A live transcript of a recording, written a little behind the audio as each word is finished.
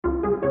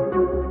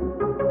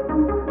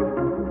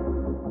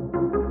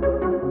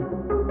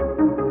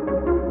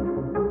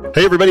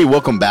Hey everybody,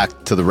 welcome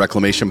back to the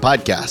Reclamation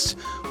Podcast,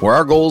 where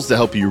our goal is to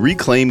help you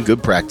reclaim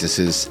good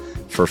practices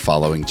for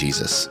following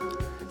Jesus.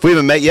 If we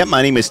haven't met yet,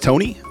 my name is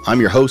Tony.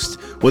 I'm your host.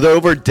 With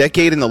over a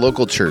decade in the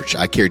local church,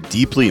 I care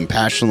deeply and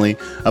passionately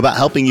about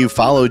helping you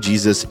follow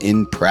Jesus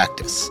in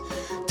practice.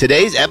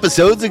 Today's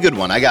episode's a good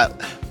one. I got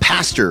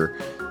pastor,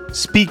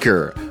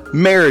 speaker,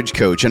 marriage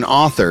coach, and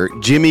author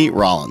Jimmy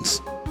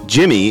Rollins.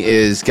 Jimmy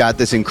is got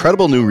this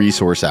incredible new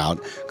resource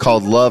out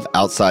called Love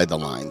Outside the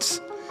Lines.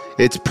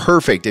 It's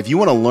perfect if you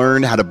want to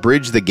learn how to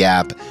bridge the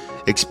gap,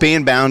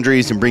 expand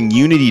boundaries, and bring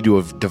unity to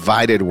a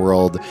divided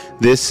world.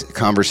 This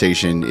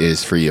conversation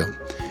is for you.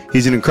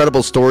 He's an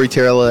incredible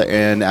storyteller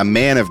and a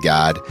man of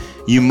God.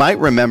 You might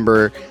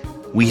remember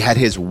we had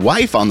his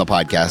wife on the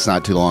podcast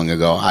not too long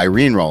ago,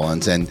 Irene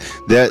Rollins, and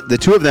the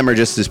two of them are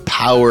just this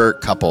power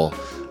couple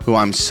who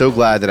I'm so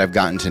glad that I've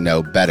gotten to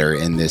know better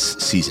in this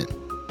season.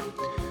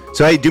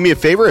 So hey, do me a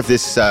favor, if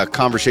this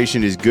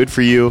conversation is good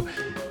for you,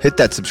 hit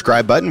that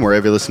subscribe button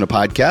wherever you listen to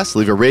podcasts.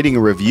 Leave a rating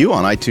and review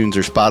on iTunes or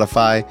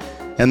Spotify.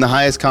 And the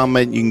highest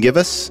comment you can give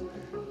us,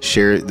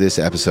 share this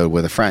episode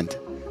with a friend.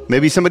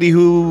 Maybe somebody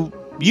who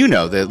you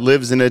know that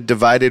lives in a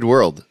divided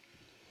world.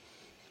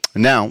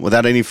 And now,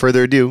 without any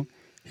further ado,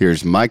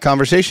 here's my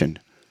conversation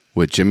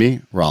with Jimmy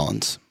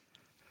Rollins.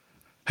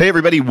 Hey,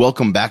 everybody.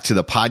 Welcome back to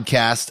the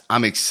podcast.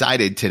 I'm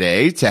excited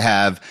today to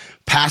have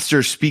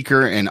pastor,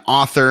 speaker, and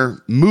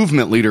author,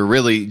 movement leader,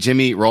 really,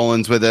 Jimmy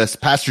Rollins with us.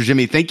 Pastor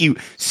Jimmy, thank you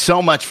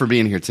so much for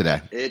being here today.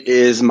 It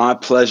is my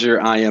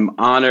pleasure. I am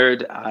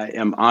honored. I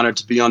am honored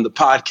to be on the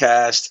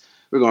podcast.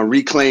 We're going to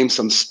reclaim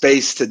some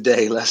space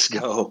today. Let's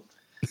go.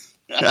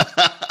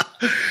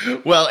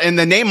 Well, and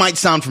the name might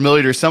sound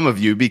familiar to some of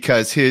you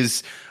because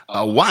his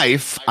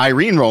wife,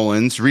 Irene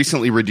Rollins,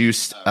 recently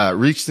released a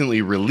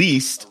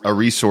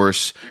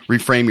resource,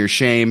 Reframe Your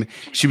Shame.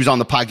 She was on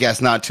the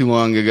podcast not too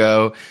long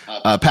ago.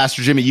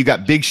 Pastor Jimmy, you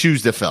got big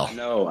shoes to fill.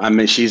 No, I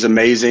mean, she's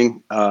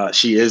amazing.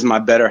 She is my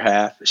better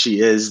half.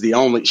 She's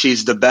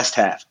the best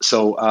half.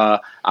 So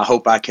I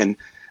hope I can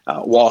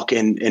walk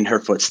in her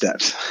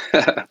footsteps.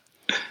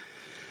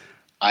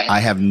 I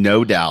have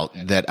no doubt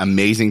that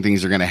amazing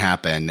things are going to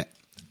happen.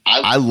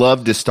 I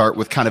love to start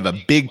with kind of a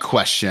big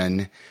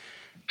question.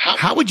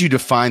 How would you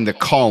define the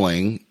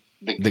calling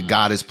that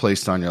God has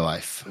placed on your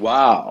life?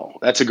 Wow,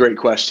 that's a great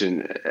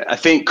question. I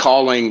think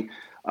calling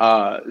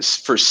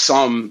for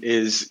some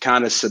is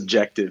kind of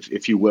subjective,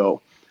 if you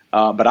will.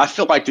 But I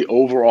feel like the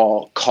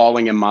overall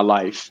calling in my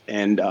life,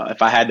 and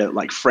if I had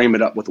to frame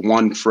it up with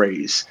one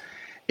phrase,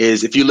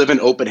 is if you live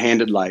an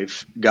open-handed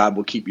life, God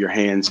will keep your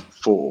hands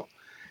full.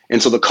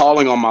 And so the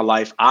calling on my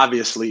life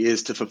obviously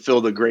is to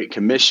fulfill the Great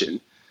Commission.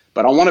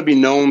 But I want to be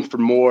known for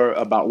more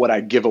about what I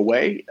give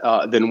away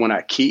than what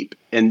I keep.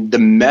 And the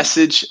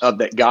message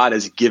that God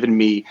has given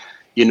me,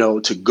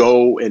 to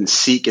go and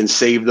seek and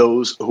save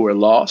those who are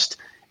lost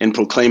and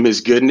proclaim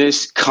his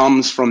goodness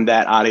comes from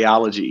that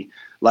ideology,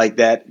 like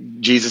that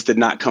Jesus did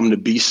not come to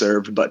be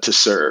served, but to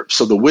serve.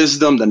 So the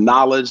wisdom, the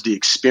knowledge, the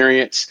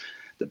experience,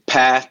 the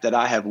path that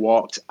I have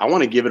walked, I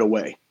want to give it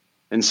away.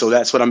 And so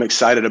that's what I'm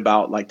excited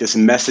about, like this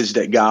message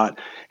that God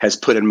has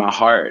put in my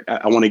heart.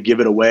 I want to give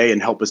it away and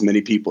help as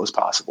many people as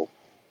possible.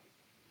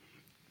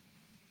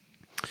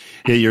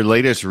 Yeah, your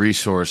latest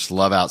resource,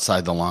 Love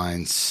Outside the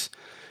Lines.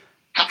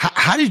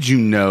 How did you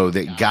know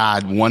that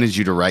God wanted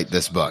you to write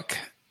this book?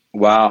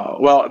 Wow.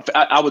 Well,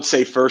 I would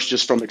say first,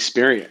 just from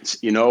experience,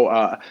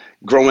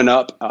 growing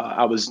up,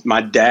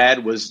 my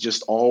dad was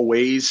just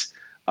always,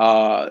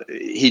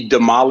 he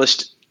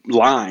demolished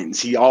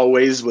lines. He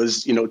always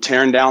was,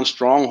 tearing down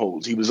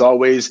strongholds. He was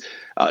always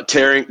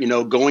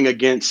going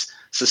against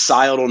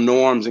societal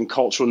norms and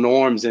cultural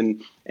norms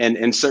and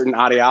certain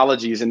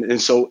ideologies.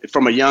 And so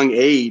from a young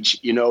age,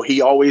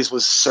 he always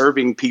was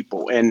serving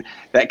people. And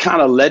that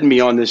kind of led me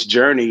on this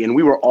journey. And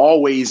we were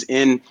always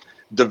in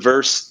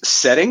diverse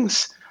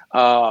settings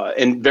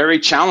and very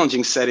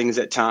challenging settings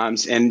at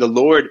times. And the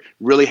Lord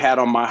really had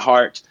on my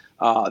heart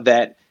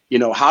that,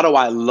 how do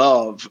I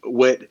love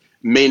what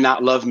may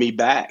not love me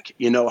back?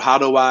 How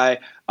do I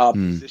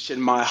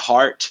position my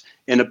heart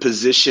in a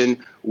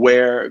position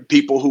where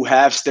people who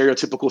have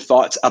stereotypical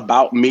thoughts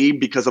about me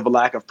because of a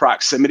lack of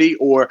proximity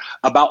or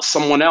about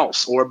someone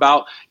else or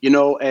about,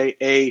 what's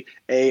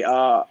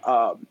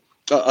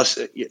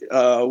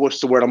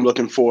the word I'm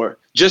looking for?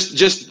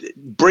 Just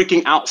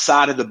breaking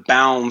outside of the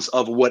bounds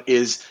of what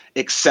is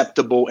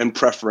acceptable and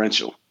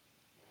preferential.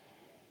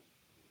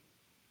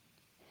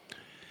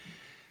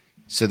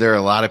 So there are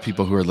a lot of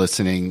people who are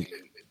listening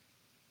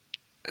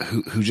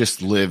who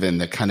just live in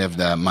the kind of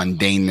the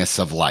mundaneness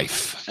of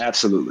life.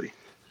 Absolutely.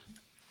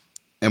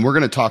 And we're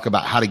going to talk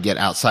about how to get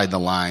outside the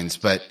lines,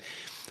 but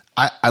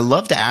I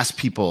love to ask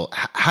people,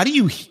 how do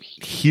you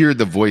hear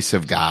the voice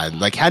of God?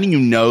 Like, how do you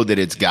know that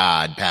it's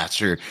God,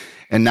 Pastor,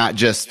 and not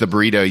just the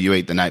burrito you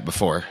ate the night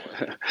before?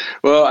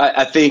 Well,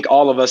 I think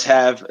all of us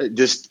have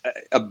this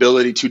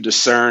ability to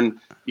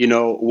discern,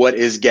 what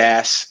is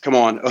gas? Come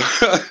on.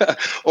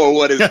 Or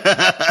what is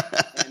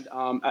and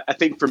I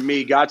think for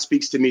me, God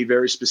speaks to me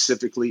very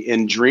specifically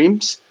in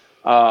dreams.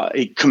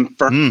 He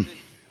confirms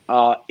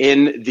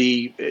in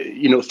the,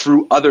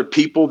 through other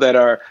people that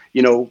are,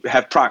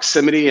 have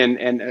proximity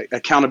and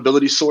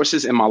accountability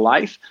sources in my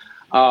life.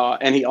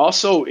 And he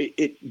also,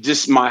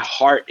 just my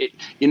heart,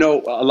 a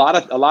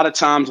lot of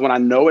times when I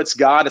know it's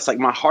God, it's like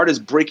my heart is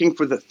breaking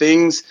for the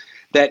things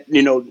that,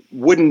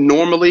 wouldn't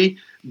normally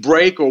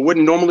break or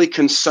wouldn't normally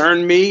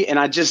concern me. And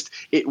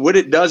what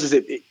it does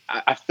is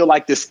I feel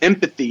like this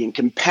empathy and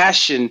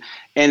compassion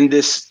and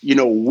this,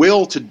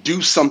 will to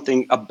do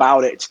something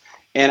about it.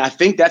 And I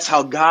think that's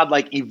how God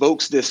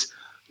evokes this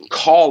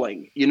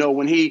calling.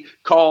 When he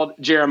called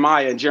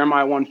Jeremiah in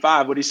Jeremiah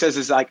 1:5, what he says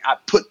is I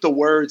put the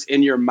words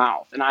in your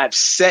mouth and I have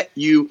set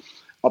you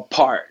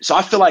apart. So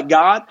I feel like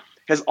God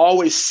has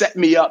always set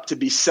me up to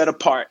be set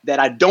apart, that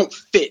I don't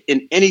fit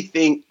in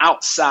anything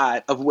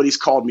outside of what he's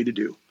called me to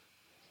do.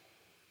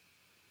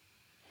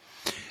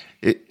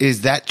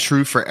 Is that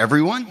true for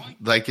everyone?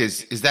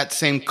 Is that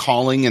same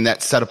calling and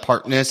that set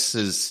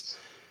apartness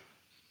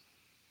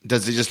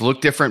does it just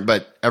look different,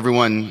 but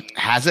everyone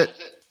has it?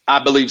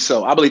 I believe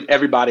so. I believe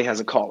everybody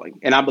has a calling.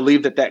 And I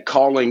believe that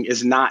calling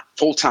is not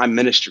full-time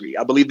ministry.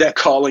 I believe that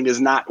calling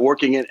is not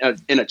working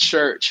in a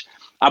church.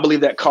 I believe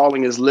that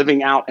calling is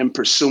living out and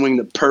pursuing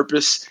the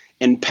purpose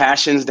and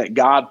passions that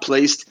God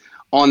placed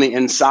on the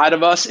inside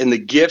of us, and the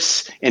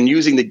gifts, and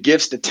using the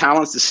gifts, the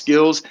talents, the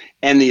skills,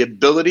 and the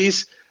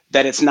abilities,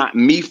 that it's not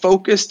me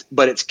focused,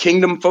 but it's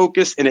kingdom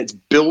focused, and it's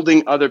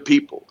building other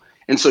people.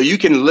 And so you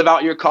can live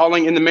out your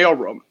calling in the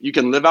mailroom. You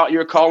can live out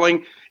your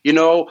calling,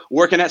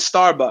 working at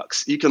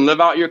Starbucks. You can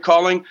live out your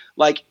calling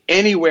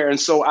anywhere. And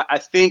so I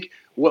think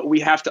what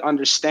we have to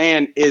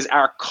understand is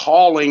our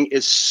calling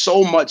is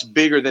so much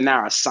bigger than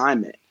our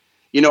assignment.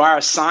 Our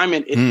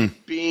assignment is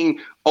being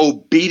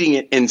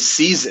obedient in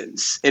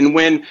seasons. And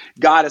when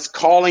God is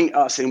calling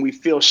us and we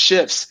feel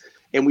shifts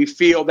and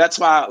that's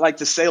why I like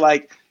to say,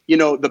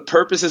 the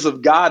purposes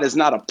of God is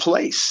not a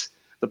place.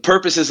 The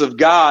purposes of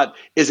God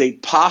is a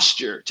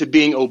posture to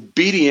being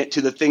obedient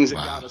to the things that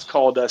God has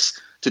called us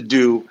to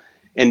do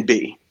and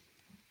be.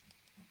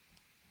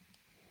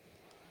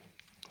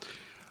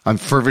 I'm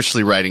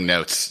feverishly writing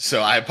notes,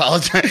 so I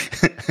apologize.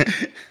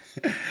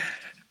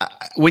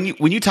 When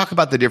you talk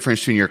about the difference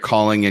between your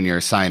calling and your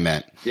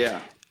assignment,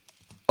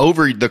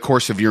 over the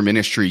course of your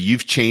ministry,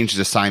 you've changed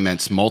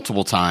assignments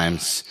multiple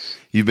times.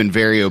 You've been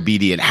very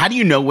obedient. How do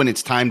you know when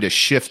it's time to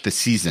shift the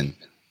season?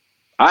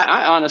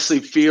 I honestly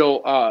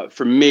feel,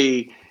 for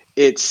me,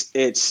 it's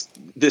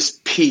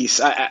this peace.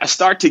 I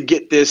start to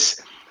get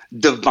this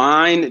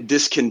divine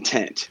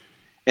discontent.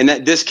 And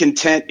that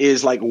discontent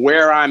is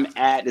where I'm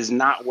at is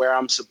not where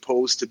I'm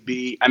supposed to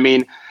be. I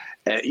mean,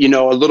 a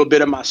little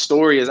bit of my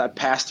story is I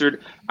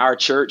pastored our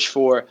church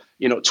for,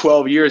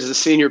 12 years as a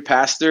senior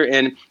pastor.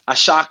 And I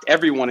shocked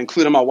everyone,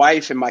 including my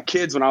wife and my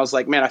kids, when I was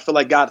like, man, I feel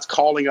like God's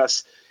calling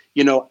us,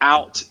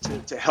 out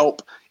to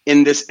help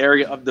in this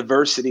area of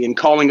diversity, and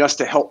calling us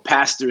to help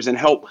pastors and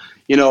help,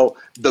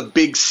 the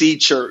Big C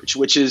church,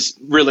 which is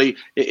really,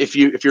 if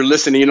you're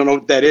listening, you don't know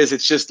what that is.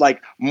 It's just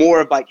more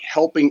of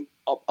helping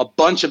a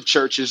bunch of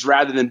churches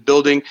rather than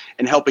building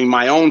and helping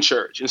my own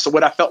church. And so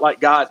what I felt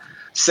like God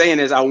saying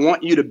is, I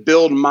want you to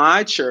build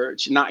my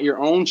church, not your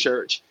own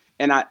church.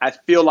 And I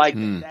feel like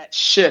that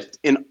shift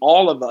in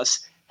all of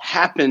us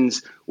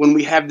happens when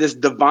we have this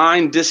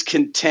divine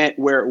discontent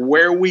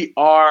where we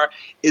are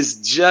is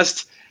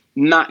just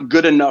not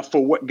good enough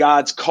for what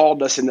God's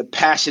called us and the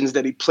passions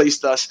that he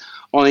placed us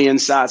on the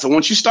inside. So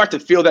once you start to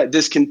feel that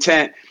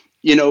discontent,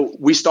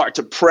 we start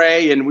to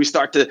pray and we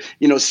start to,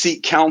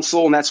 seek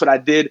counsel. And that's what I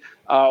did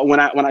when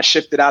I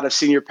shifted out of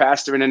senior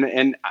pastor.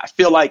 And I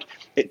feel like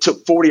it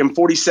took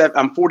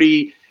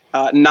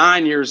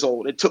 49 years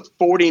old. It took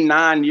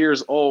 49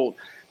 years old,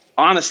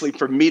 honestly,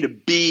 for me to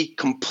be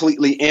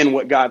completely in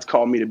what God's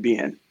called me to be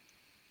in.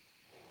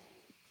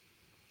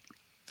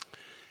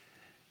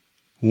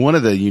 One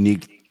of the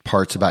unique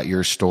parts about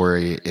your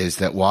story is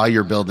that while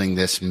you're building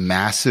this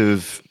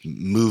massive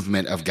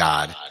movement of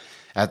God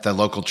at the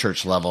local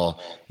church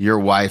level, your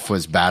wife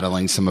was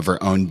battling some of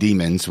her own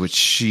demons, which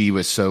she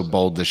was so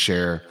bold to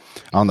share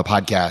on the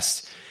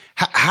podcast.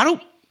 How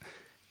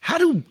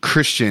do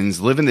Christians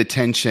live in the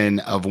tension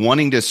of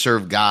wanting to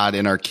serve God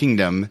in our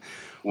kingdom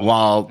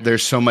while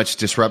there's so much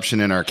disruption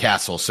in our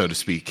castle, so to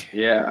speak?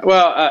 Yeah,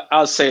 well,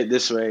 I'll say it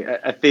this way.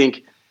 I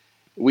think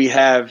we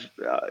have,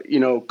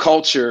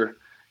 culture,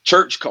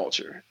 church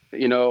culture,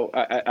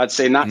 I'd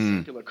say not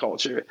secular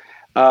culture,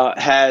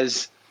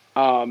 has,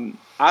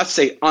 I'd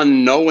say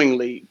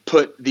unknowingly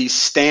put these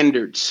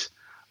standards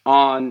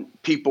on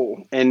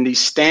people and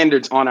these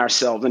standards on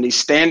ourselves and these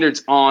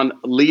standards on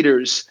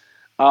leaders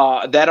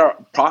that are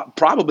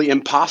probably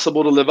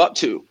impossible to live up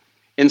to.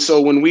 And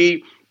so when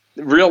we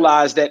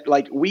realize that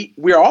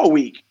we're all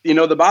weak,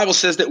 the Bible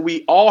says that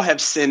we all have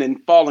sinned and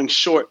falling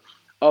short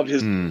of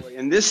his glory.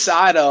 And this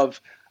side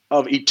of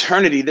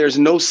eternity, there's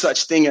no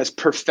such thing as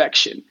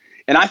perfection.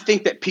 And I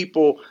think that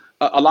people,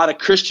 a lot of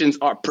Christians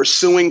are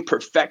pursuing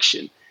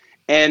perfection.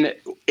 And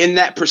in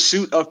that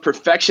pursuit of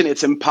perfection,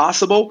 it's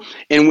impossible.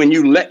 And when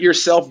you let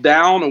yourself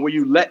down, or when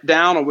you let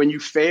down, or when you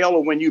fail,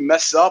 or when you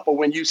mess up, or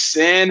when you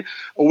sin,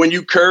 or when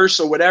you curse,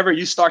 or whatever,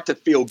 you start to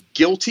feel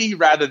guilty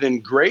rather than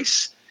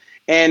grace.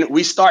 And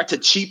we start to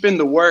cheapen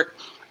the work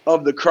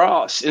of the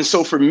cross. And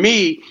so for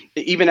me,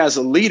 even as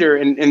a leader,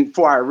 and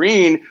for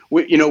Irene,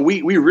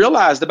 we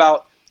realized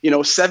about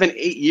 7-8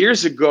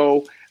 years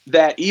ago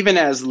that even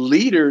as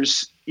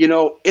leaders,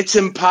 it's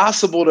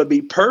impossible to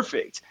be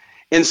perfect.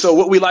 And so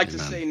what we like to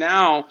say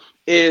now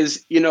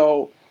is,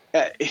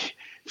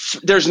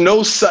 there's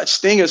no such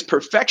thing as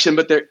perfection,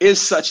 but there is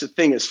such a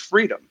thing as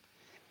freedom.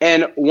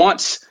 And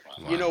once,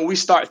 we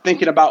start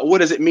thinking about what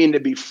does it mean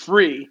to be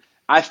free,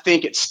 I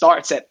think it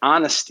starts at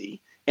honesty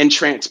and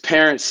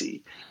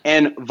transparency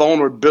and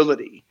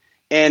vulnerability.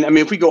 And I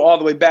mean, if we go all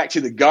the way back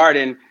to the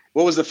garden,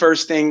 what was the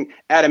first thing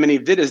Adam and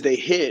Eve did is they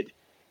hid.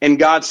 And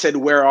God said,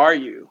 "Where are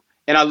you?"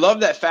 And I love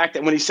that fact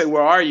that when he said,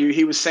 "Where are you?"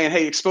 he was saying,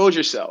 "Hey, expose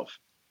yourself.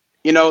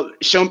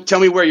 Tell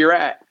me where you're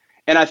at."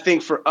 And I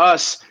think for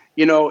us,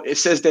 it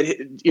says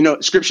that,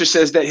 scripture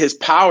says that his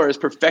power is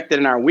perfected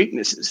in our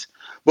weaknesses,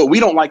 but we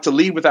don't like to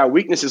lead with our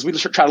weaknesses. We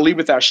just try to lead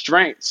with our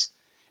strengths.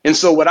 And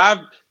so what I've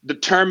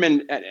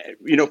determined,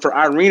 for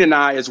Irene and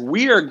I, is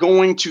we are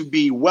going to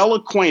be well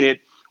acquainted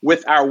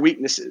with our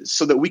weaknesses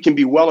so that we can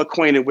be well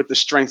acquainted with the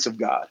strengths of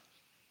God.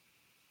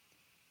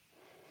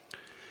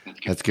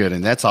 That's good.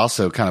 And that's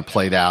also kind of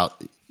played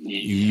out.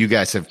 You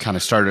guys have kind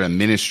of started a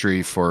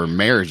ministry for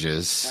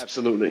marriages.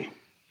 Absolutely.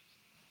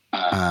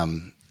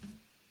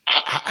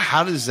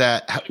 How does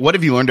that, what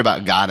have you learned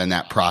about God in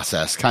that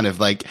process? Kind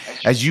of like,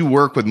 as you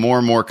work with more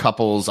and more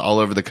couples all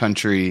over the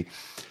country,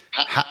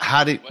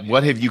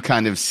 what have you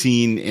kind of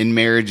seen in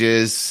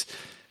marriages?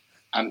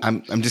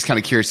 I'm just kind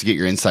of curious to get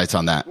your insights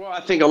on that. Well,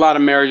 I think a lot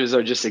of marriages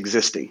are just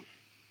existing,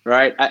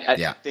 right?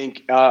 I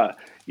think,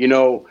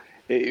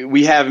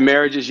 we have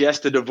marriages. Yes,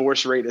 the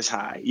divorce rate is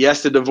high.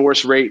 Yes, the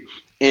divorce rate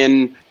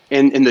in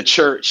the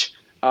church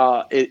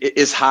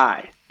is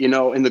high,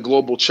 in the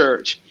global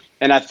church.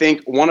 And I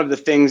think one of the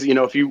things,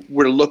 if you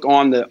were to look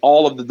on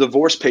all of the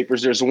divorce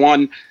papers, there's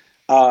one,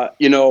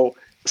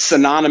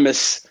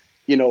 synonymous,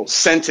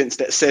 sentence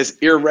that says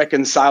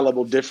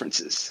irreconcilable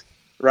differences,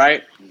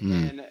 right?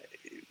 And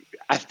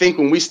I think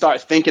when we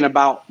start thinking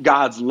about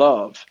God's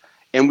love,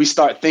 and we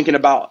start thinking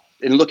about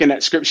and looking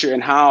at scripture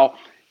and how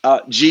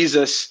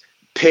Jesus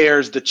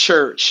pairs the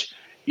church,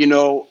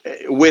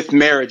 with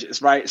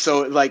marriages, right?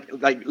 So like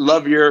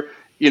love your,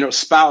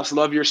 spouse,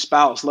 love your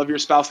spouse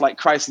like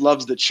Christ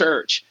loves the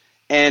church.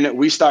 And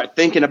we start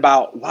thinking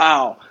about,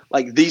 wow,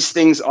 like these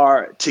things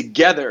are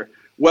together.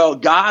 Well,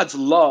 God's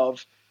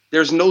love,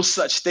 there's no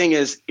such thing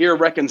as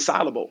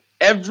irreconcilable.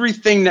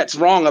 Everything that's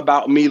wrong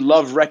about me,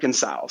 love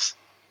reconciles,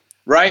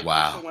 right?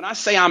 Wow. So when I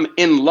say I'm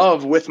in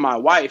love with my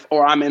wife,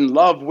 or I'm in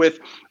love with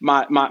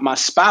my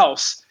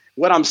spouse,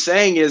 what I'm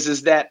saying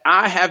is that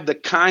I have the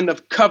kind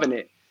of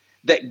covenant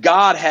that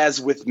God has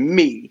with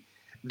me,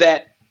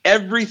 that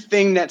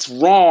everything that's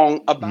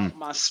wrong about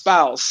my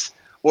spouse,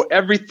 or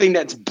everything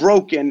that's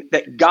broken,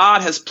 that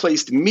God has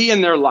placed me in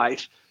their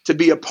life to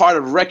be a part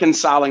of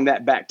reconciling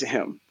that back to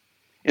him.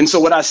 And so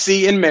what I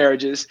see in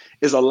marriages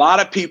is a lot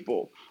of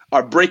people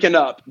are breaking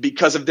up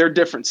because of their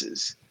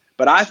differences.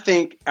 But I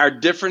think our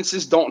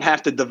differences don't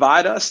have to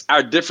divide us.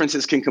 Our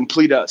differences can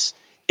complete us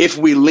if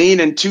we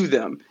lean into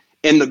them.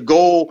 And the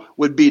goal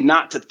would be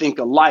not to think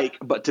alike,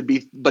 but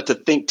to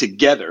think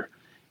together.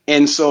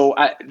 And so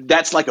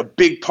that's like a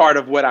big part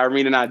of what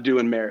Irene and I do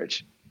in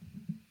marriage.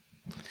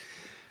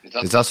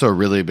 It's also a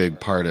really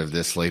big part of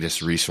this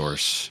latest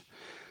resource,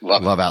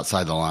 Love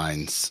Outside the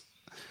Lines.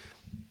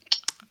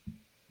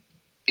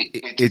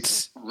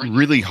 It's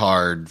really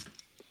hard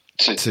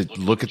to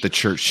look at the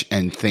church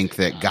and think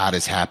that God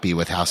is happy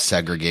with how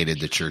segregated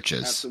the church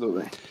is.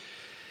 Absolutely.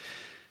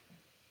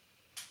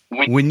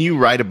 When you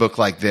write a book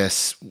like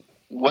this,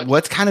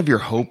 what's kind of your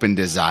hope and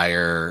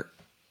desire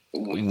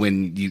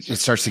when it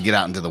starts to get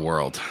out into the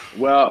world?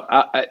 Well,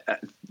 I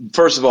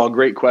first of all,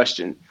 great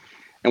question.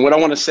 And what I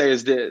want to say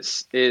is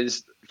this,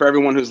 is for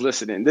everyone who's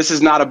listening, this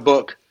is not a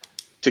book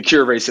to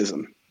cure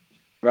racism,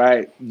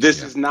 right?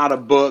 This is not a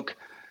book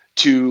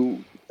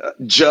to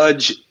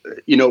judge,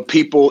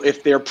 people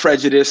if they're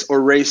prejudiced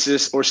or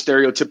racist or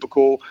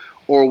stereotypical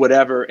or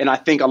whatever. And I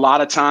think a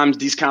lot of times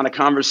these kind of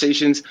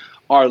conversations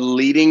are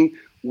leading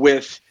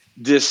with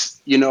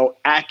this,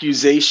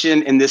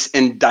 accusation and this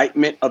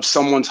indictment of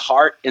someone's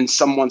heart and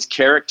someone's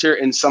character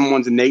and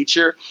someone's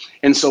nature.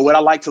 And so what I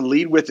like to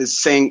lead with is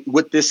saying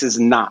what this is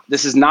not.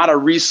 This is not a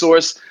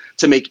resource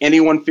to make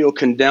anyone feel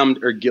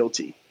condemned or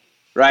guilty,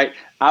 right?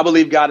 I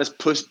believe God has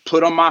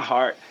put on my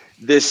heart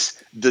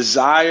this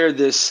desire,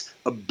 this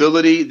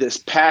ability, this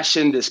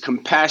passion, this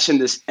compassion,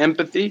 this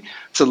empathy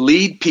to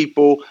lead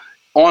people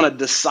on a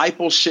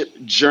discipleship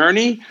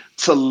journey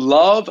to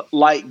love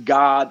like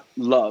God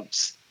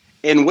loves.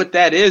 And what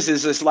that is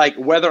it's like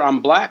whether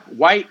I'm black,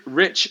 white,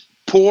 rich,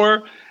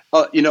 poor,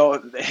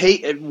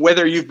 hate,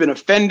 whether you've been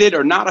offended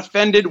or not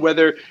offended,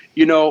 whether,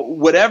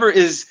 whatever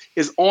is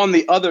on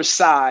the other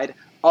side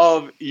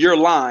of your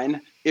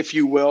line, if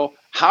you will,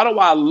 how do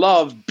I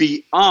love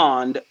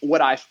beyond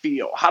what I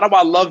feel? How do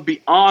I love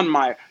beyond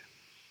my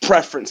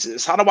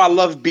preferences? How do I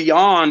love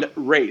beyond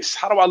race?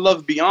 How do I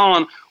love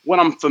beyond what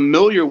I'm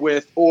familiar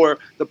with or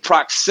the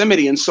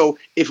proximity? And so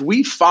if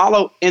we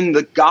follow in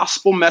the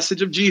gospel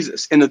message of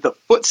Jesus and the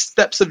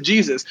footsteps of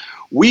Jesus,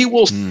 we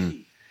will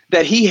see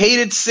that he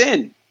hated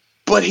sin,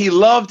 but he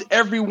loved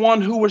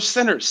everyone who were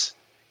sinners.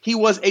 He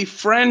was a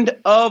friend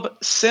of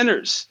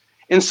sinners.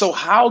 And so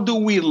how do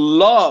we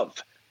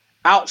love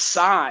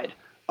outside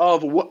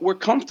of what we're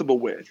comfortable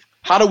with?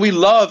 How do we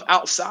love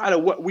outside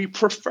of what we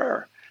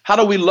prefer? How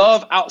do we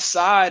love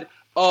outside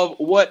of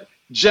what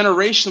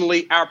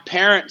generationally our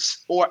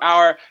parents or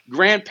our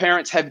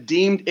grandparents have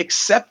deemed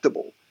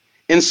acceptable?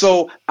 And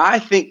so I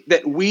think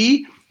that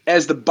we,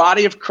 as the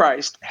body of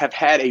Christ, have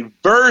had a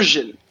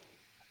version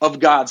of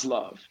God's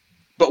love,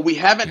 but we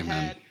haven't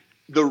had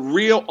the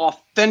real,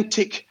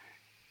 authentic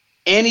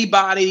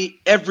anybody,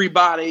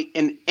 everybody,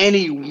 and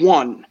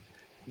anyone.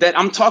 That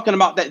I'm talking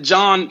about, that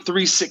John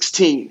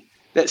 3:16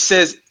 that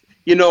says,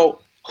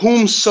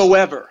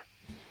 whomsoever,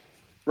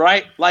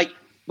 right? Like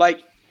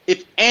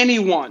if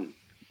anyone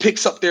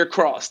picks up their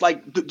cross,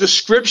 like the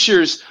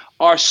scriptures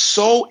are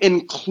so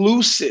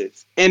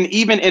inclusive. And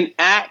even in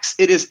Acts,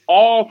 it is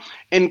all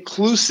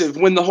inclusive.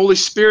 When the Holy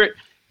Spirit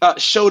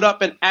showed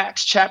up in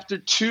Acts chapter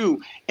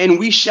 2, and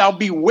we shall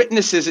be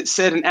witnesses, it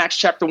said in Acts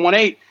chapter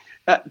 1:8,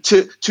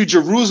 to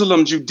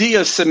Jerusalem,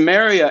 Judea,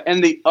 Samaria,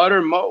 and the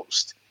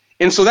uttermost.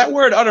 And so that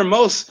word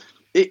uttermost,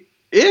 it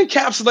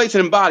encapsulates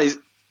and embodies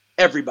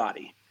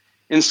everybody.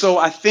 And so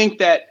I think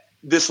that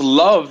this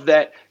love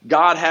that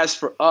God has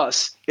for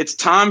us, it's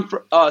time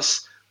for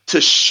us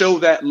to show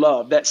that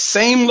love, that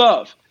same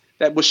love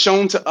that was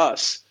shown to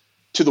us,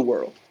 to the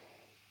world.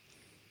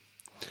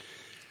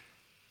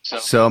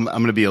 So I'm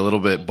going to be a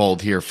little bit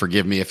bold here.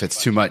 Forgive me if it's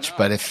too much,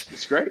 but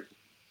it's great.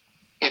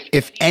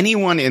 If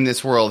anyone in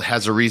this world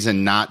has a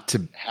reason not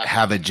to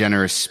have a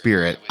generous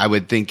spirit, I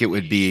would think it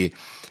would be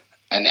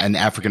an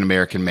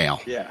African-American male.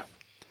 Yeah.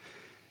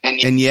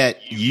 And yet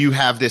you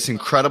have this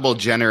incredible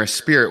generous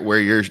spirit where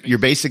you're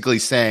basically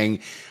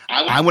saying,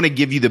 I want to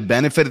give you the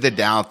benefit of the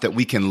doubt that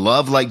we can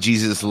love like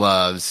Jesus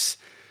loves.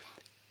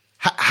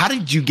 How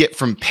did you get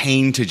from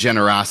pain to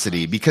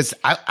generosity? Because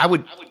I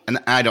would, and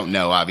I don't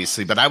know,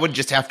 obviously, but I would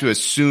just have to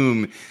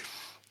assume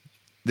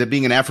that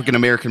being an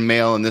African-American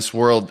male in this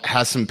world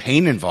has some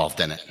pain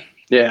involved in it.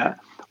 Yeah.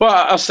 Well,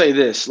 I'll say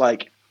this,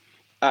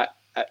 I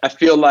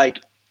feel like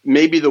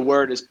maybe the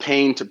word is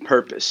pain to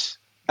purpose.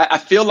 I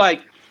feel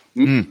like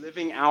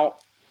living out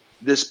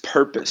this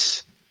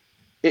purpose,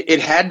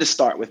 it had to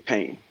start with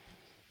pain,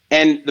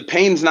 and the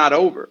pain's not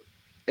over.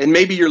 And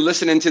maybe you're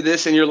listening to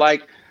this and you're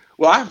like,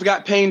 well, I've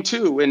got pain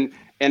too. And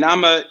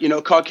I'm a,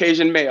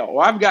 Caucasian male,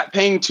 or I've got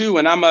pain too.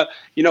 And I'm a,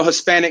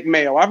 Hispanic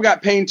male. I've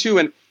got pain too.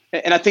 And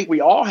I think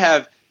we all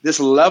have this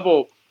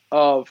level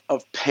of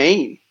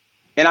pain.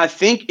 And I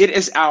think it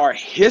is our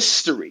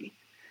history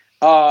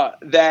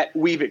that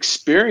we've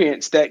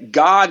experienced that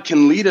God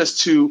can lead us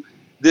to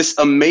this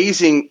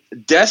amazing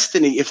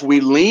destiny if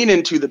we lean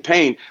into the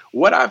pain.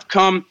 What I've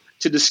come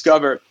to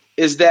discover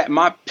is that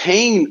my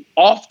pain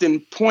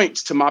often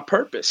points to my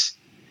purpose.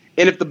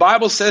 And if the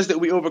Bible says that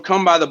we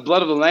overcome by the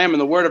blood of the Lamb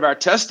and the word of our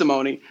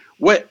testimony,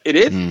 what it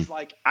is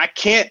like, I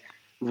can't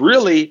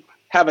really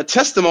have a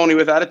testimony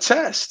without a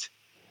test.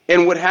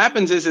 And what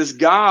happens is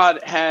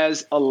God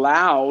has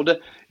allowed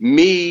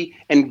me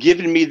and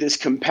given me this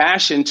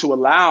compassion to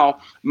allow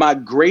my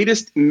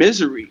greatest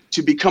misery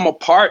to become a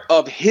part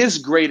of his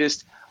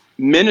greatest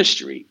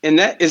ministry. And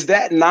is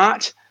that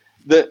not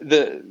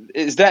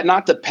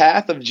the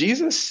path of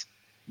Jesus?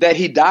 That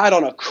he died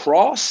on a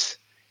cross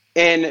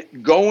and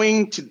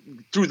going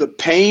through the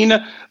pain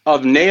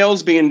of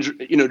nails being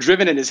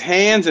driven in his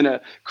hands and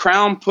a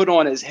crown put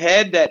on his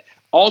head, that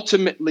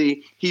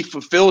ultimately he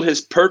fulfilled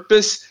his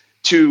purpose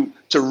to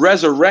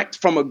resurrect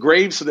from a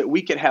grave so that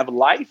we could have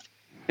life.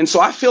 And so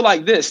I feel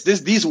like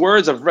these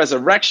words of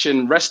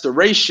resurrection,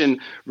 restoration,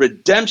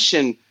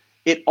 redemption,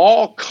 it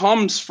all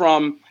comes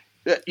from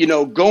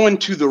going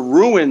to the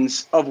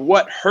ruins of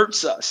what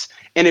hurts us.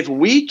 And if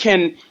we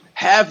can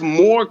have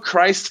more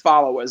Christ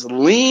followers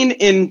lean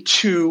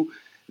into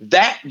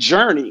that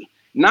journey,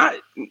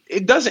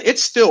 it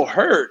still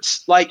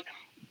hurts. Like,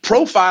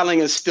 profiling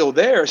is still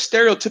there.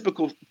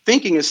 Stereotypical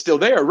thinking is still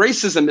there.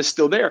 Racism is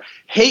still there.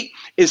 Hate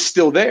is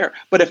still there.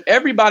 But if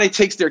everybody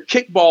takes their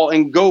kickball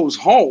and goes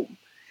home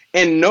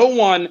and no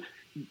one,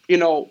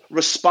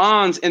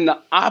 responds in the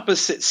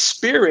opposite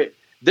spirit,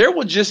 there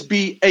will just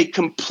be a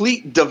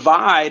complete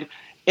divide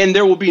and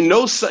there will be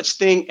no such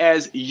thing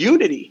as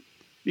unity.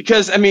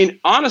 Because,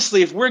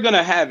 honestly, if we're going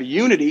to have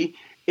unity,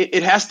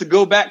 it has to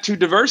go back to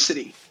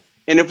diversity.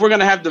 And if we're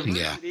going to have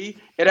diversity,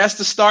 it has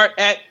to start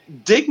at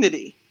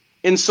dignity.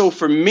 And so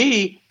for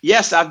me,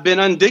 yes, I've been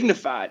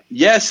undignified.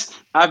 Yes,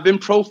 I've been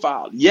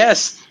profiled.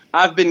 Yes,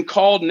 I've been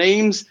called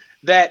names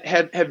that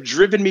have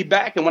driven me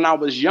back. And when I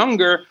was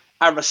younger,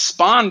 I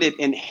responded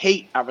in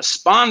hate. I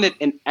responded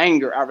in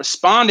anger. I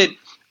responded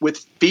with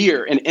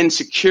fear and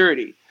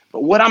insecurity.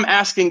 But what I'm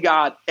asking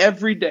God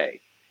every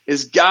day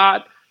is,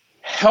 God,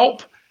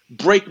 help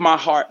break my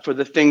heart for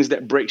the things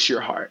that breaks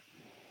your heart.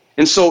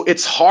 And so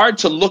it's hard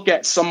to look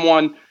at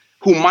someone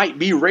who might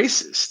be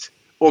racist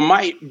or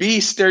might be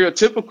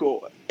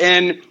stereotypical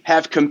and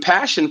have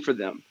compassion for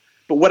them.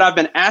 But what I've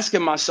been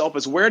asking myself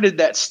is, where did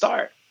that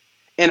start?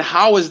 And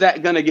how is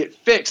that going to get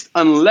fixed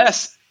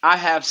unless I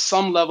have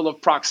some level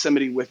of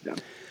proximity with them?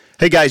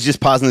 Hey guys, just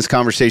pausing this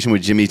conversation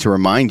with Jimmy to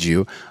remind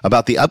you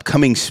about the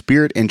upcoming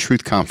Spirit and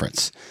Truth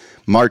Conference.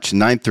 March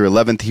 9th through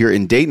 11th here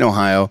in Dayton,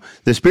 Ohio.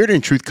 The Spirit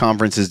and Truth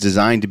Conference is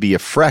designed to be a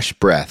fresh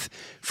breath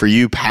for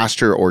you,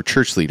 pastor or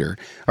church leader,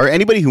 or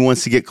anybody who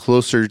wants to get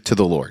closer to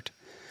the Lord.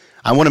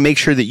 I want to make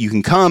sure that you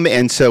can come,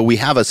 and so we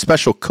have a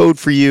special code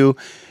for you.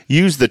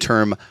 Use the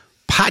term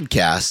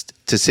podcast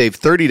to save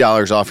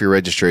 $30 off your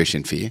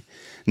registration fee.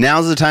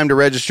 Now's the time to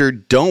register.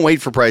 Don't wait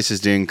for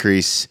prices to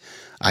increase.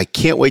 I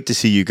can't wait to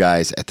see you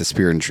guys at the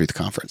Spirit and Truth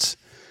Conference.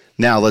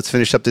 Now, let's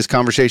finish up this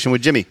conversation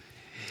with Jimmy.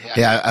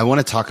 Yeah, I want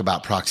to talk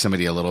about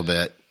proximity a little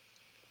bit.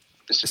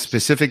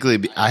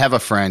 Specifically, I have a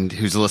friend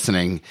who's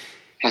listening.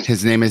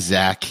 His name is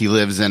Zach. He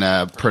lives in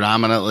a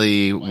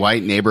predominantly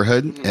white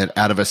neighborhood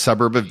out of a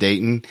suburb of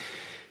Dayton.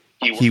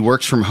 He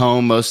works from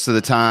home most of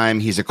the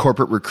time. He's a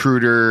corporate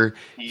recruiter.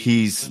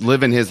 He's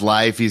living his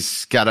life.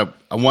 He's got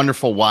a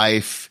wonderful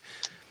wife.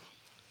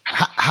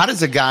 How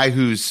does a guy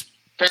who's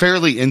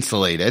fairly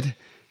insulated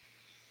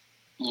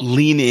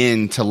lean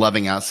into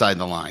loving outside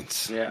the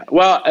lines? Yeah,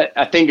 well,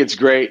 I think it's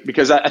great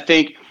because I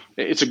think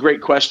it's a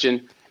great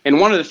question. And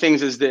one of the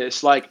things is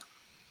this, like,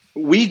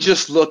 we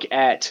just look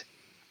at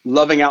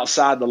loving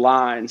outside the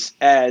lines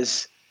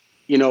as,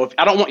 you know, if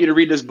I don't want you to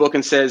read this book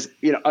and says,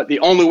 you know, the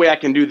only way I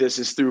can do this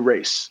is through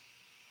race,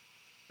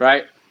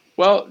 right?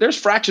 Well, there's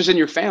fractures in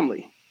your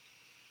family.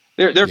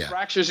 There are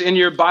fractures in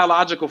your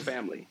biological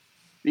family.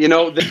 You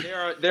know,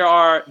 there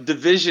are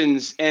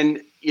divisions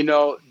and, you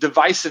know,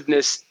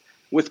 divisiveness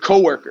with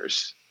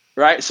coworkers,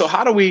 right? So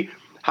how do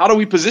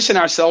we position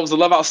ourselves to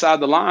love outside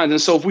the lines? And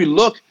so if we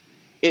look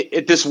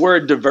at this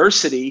word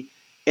diversity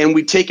and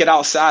we take it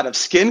outside of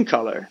skin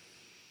color,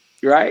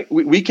 right?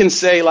 We can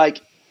say,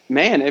 like,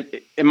 man,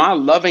 am I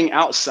loving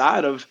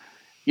outside of,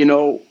 you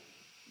know,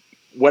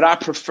 what I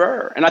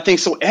prefer? And I think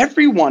so.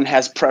 Everyone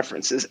has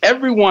preferences.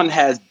 Everyone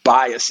has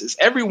biases.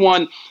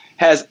 Everyone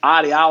has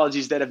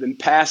ideologies that have been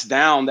passed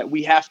down that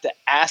we have to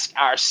ask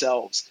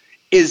ourselves,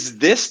 is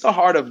this the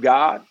heart of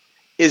God?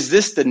 Is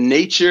this the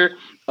nature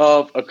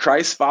of a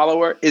Christ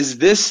follower? Is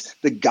this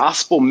the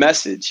gospel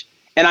message?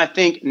 And I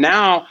think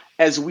now,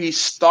 as we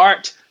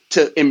start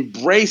to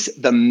embrace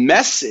the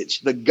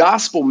message, the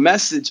gospel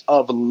message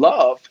of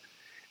love,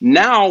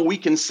 now we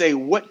can say,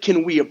 what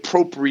can we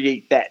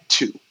appropriate that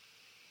to?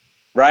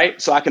 Right?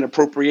 So I can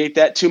appropriate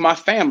that to my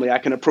family. I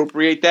can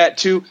appropriate that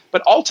to,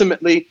 but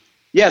ultimately,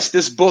 yes,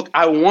 this book,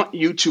 I want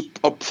you to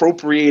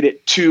appropriate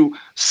it to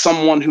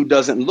someone who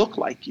doesn't look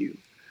like you,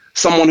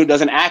 someone who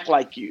doesn't act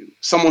like you,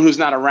 someone who's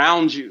not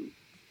around you,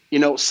 you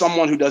know,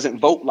 someone who doesn't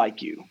vote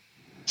like you.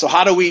 So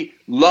how do we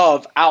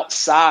love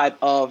outside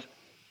of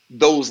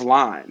those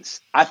lines?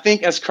 I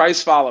think as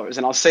Christ followers,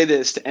 and I'll say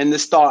this to end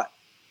this thought,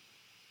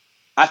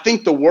 I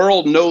think the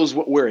world knows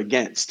what we're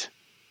against.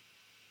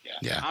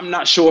 Yeah. I'm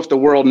not sure if the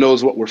world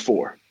knows what we're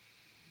for.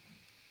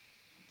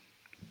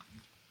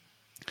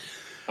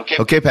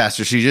 Okay,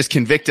 Pastor, so you just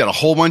convicted a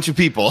whole bunch of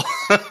people.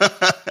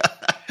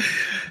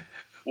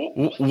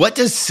 What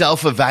does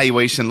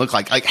self-evaluation look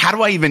like? Like, how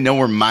do I even know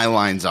where my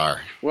lines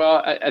are? Well,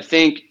 I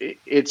think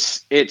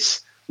it's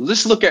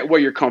let's look at where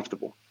you're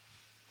comfortable,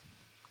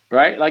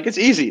 right? Like, it's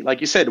easy. Like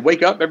you said,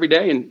 wake up every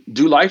day and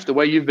do life the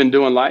way you've been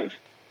doing life.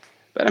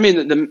 But I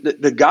mean,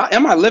 the God,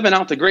 am I living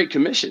out the Great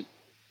Commission?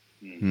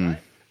 Right?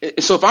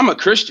 So if I'm a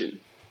Christian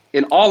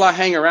and all I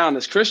hang around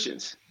is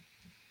Christians,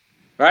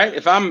 right?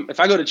 If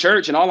I go to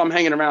church and all I'm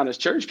hanging around is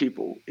church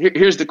people,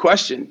 here's the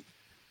question.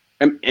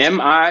 Am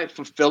I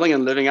fulfilling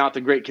and living out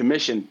the Great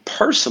Commission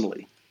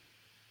personally?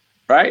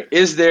 Right?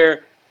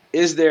 Do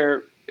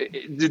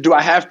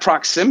I have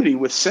proximity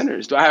with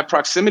sinners? Do I have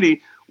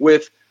proximity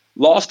with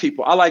lost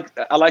people? I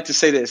like to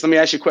say this. Let me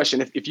ask you a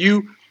question. If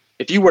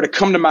you were to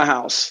come to my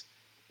house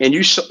and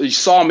you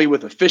saw me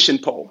with a fishing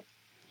pole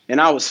and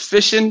I was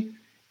fishing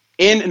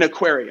in an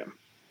aquarium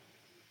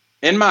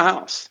in my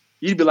house,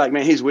 you'd be like,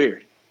 man, he's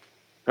weird.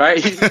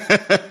 Right?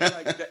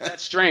 Like,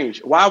 that's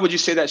strange. Why would you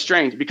say that's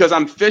strange? Because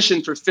I'm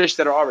fishing for fish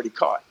that are already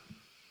caught.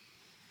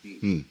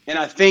 And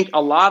I think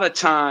a lot of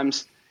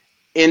times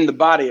in the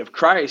body of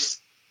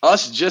Christ,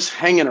 us just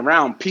hanging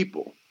around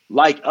people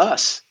like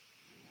us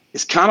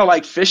is kind of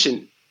like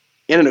fishing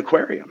in an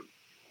aquarium.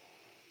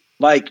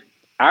 Like,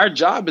 our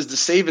job is to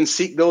save and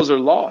seek those who are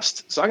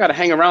lost. So I got to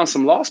hang around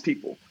some lost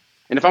people.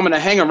 And if I'm going to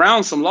hang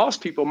around some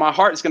lost people, my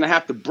heart is going to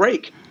have to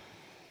break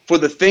for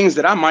the things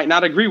that I might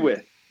not agree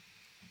with.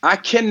 I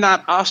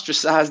cannot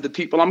ostracize the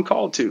people I'm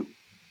called to.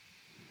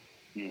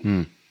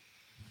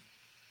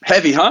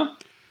 Heavy, huh?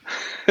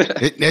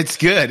 It's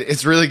good.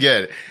 It's really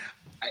good.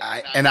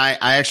 I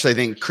actually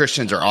think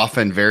Christians are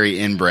often very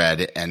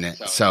inbred, and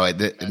so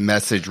the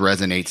message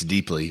resonates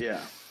deeply. Yeah.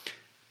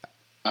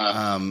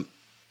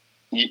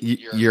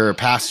 You're a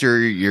pastor,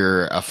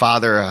 you're a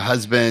father, a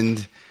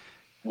husband.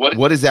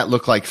 What does that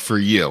look like for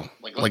you?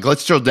 Like,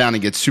 let's drill down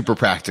and get super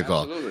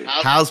practical. Absolutely.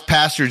 How's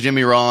Pastor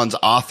Jimmy Rollins,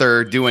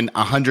 author, doing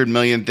 100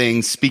 million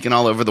things, speaking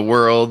all over the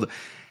world?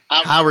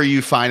 How are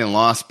you finding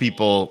lost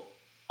people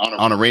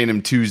on a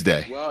random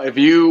Tuesday? Well, if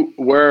you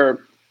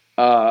were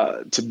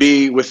to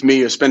be with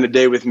me or spend a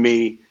day with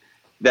me,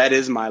 that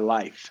is my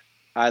life.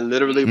 I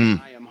literally,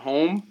 when I am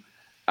home,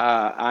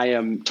 I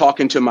am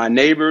talking to my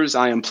neighbors.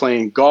 I am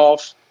playing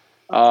golf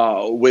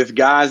with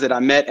guys that I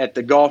met at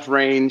the golf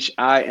range.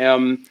 I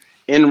am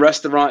in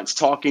restaurants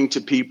talking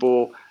to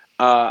people.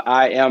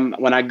 I am,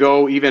 when I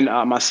go, even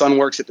my son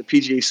works at the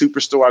PGA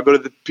Superstore. I go to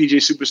the PGA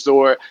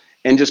Superstore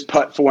and just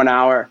putt for an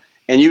hour.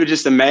 And you're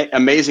just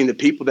amazing, the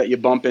people that you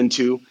bump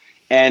into.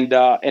 And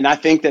I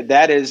think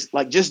that is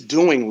like just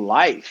doing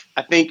life.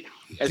 I think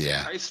as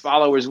Christ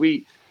followers,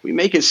 we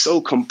make it so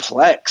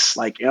complex.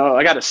 Like,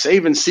 I got to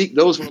save and seek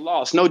those who are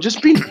lost. No,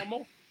 just be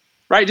normal,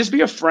 right? Just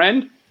be a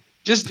friend.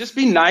 Just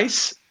be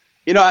nice.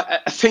 I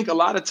think a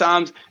lot of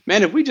times,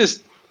 man, if we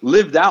just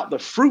lived out the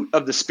fruit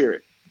of the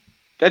Spirit,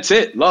 that's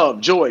it.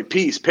 Love, joy,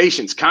 peace,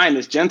 patience,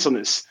 kindness,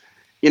 gentleness,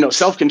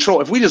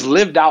 self-control. If we just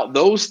lived out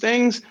those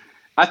things,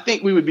 I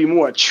think we would be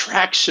more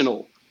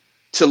attractional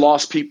to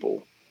lost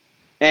people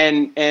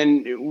and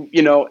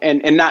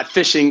not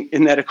fishing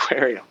in that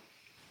aquarium.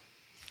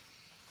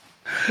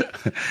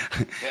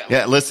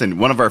 Yeah, listen,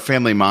 one of our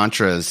family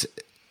mantras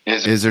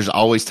is there's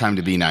always time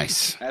to be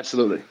nice.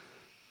 Absolutely.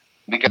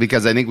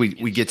 Because I think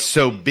we get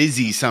so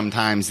busy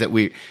sometimes that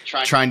we're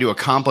trying to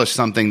accomplish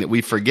something that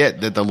we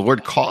forget that the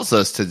Lord calls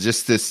us to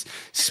just this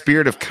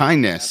spirit of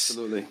kindness.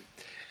 Absolutely.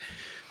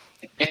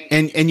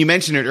 And you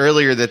mentioned it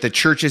earlier that the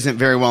church isn't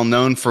very well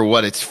known for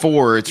what it's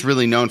for. It's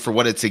really known for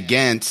what it's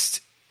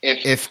against.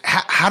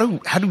 How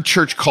do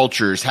church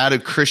cultures, how do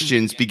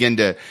Christians begin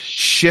to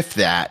shift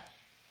that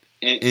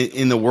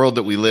in the world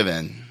that we live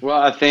in?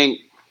 Well, I think,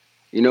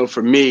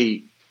 for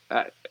me,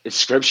 it's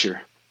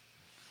Scripture.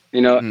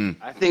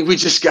 I think we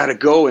just got to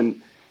go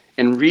and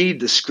read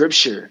the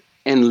Scripture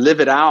and live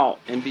it out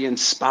and be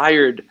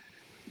inspired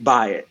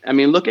by it. I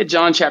mean, look at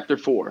John chapter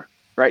 4,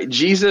 right?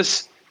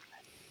 Jesus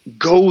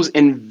goes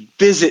and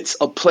visits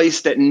a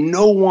place that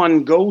no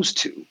one goes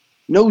to.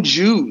 No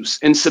Jews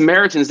and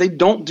Samaritans, they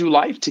don't do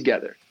life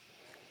together.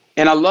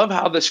 And I love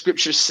how the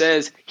Scripture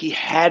says he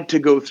had to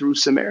go through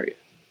Samaria.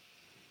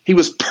 He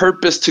was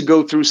purposed to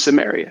go through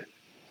Samaria.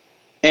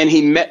 And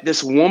he met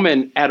this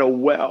woman at a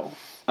well.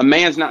 A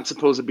man's not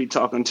supposed to be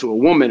talking to a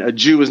woman. A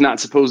Jew is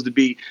not supposed to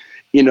be,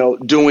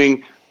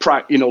 doing,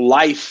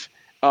 life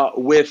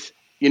with,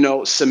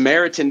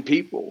 Samaritan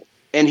people.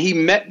 And he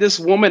met this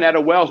woman at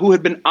a well who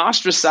had been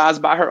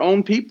ostracized by her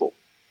own people.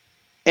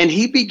 And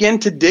he began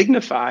to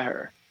dignify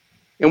her.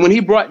 And when he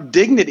brought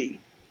dignity,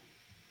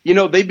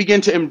 they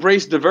began to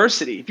embrace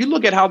diversity. If you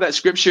look at how that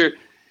Scripture,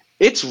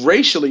 it's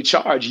racially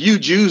charged. You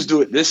Jews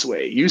do it this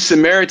way. You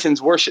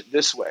Samaritans worship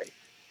this way.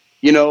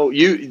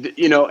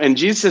 And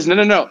Jesus says,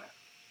 no.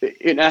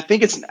 And I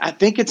think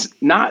it's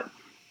not,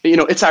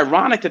 it's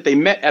ironic that they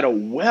met at a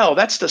well.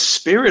 That's the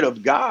Spirit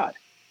of God.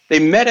 They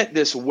met at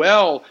this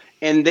well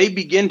and they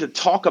begin to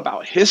talk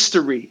about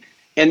history,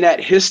 and that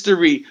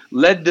history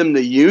led them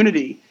to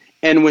unity.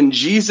 And when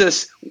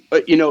Jesus,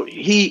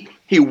 he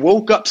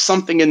woke up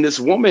something in this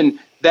woman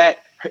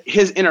that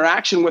his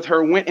interaction with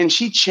her went, and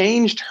she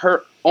changed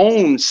her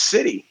own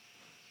city.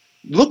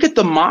 Look at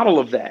the model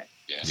of that.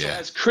 Yeah. So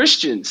as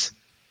Christians,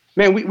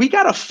 man, we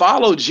got to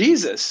follow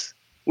Jesus.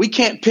 We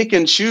can't pick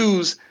and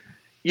choose.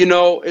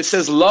 It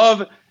says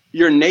love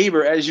your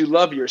neighbor as you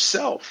love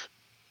yourself,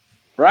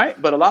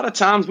 right? But a lot of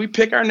times we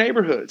pick our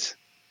neighborhoods.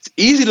 It's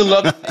easy to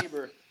love a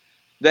neighbor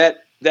that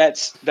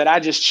I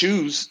just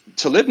choose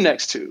to live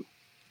next to,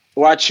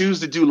 or I choose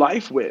to do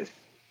life with,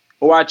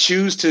 or I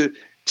choose to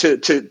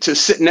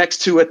sit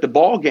next to at the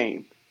ball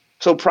game.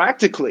 So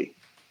practically,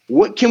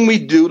 what can we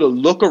do to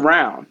look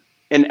around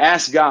and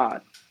ask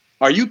God,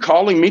 are you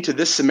calling me to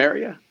this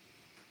Samaria?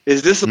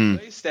 Is this a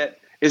place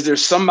is there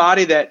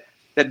somebody that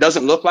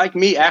doesn't look like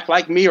me, act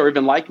like me, or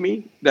even like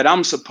me, that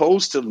I'm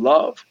supposed to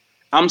love,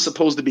 I'm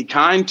supposed to be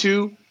kind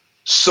to,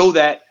 so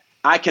that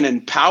I can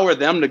empower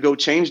them to go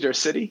change their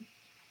city?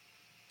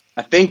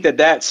 I think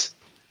that's,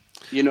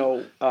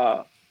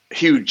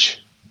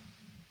 huge.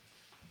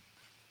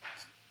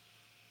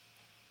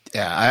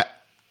 Yeah,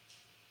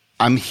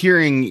 I'm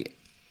hearing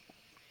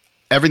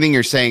everything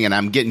you're saying, and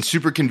I'm getting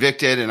super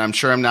convicted, and I'm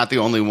sure I'm not the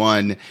only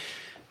one.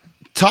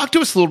 Talk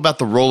to us a little about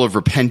the role of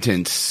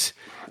repentance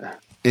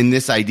in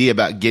this idea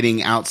about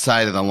getting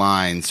outside of the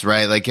lines,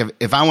 right? Like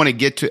if I want to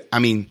get to,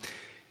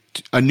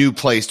 a new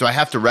place, do I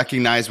have to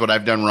recognize what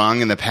I've done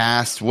wrong in the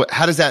past?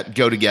 How does that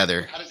go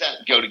together?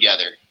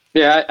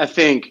 Yeah, I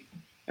think,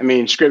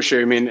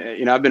 Scripture,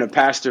 I've been a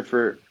pastor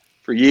for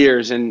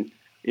years, and,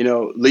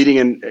 leading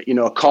in,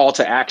 a call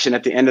to action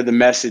at the end of the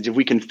message. If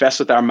we confess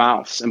with our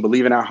mouths and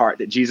believe in our heart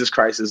that Jesus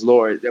Christ is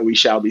Lord, that we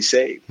shall be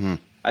saved.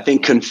 I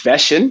think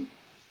confession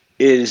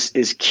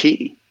is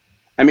key.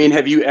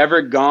 Have you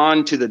ever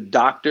gone to the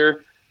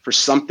doctor for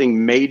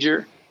something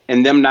major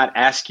and them not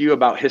ask you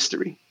about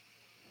history?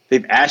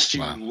 They've asked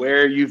you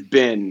where you've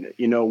been,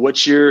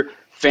 what's your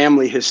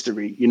family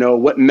history,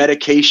 what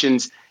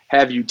medications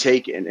have you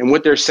taken? And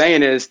what they're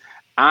saying is,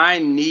 I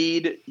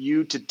need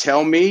you to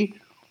tell me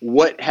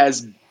what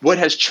has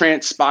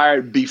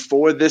transpired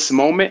before this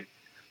moment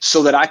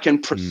so that I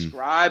can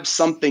prescribe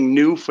something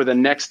new for the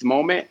next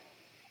moment.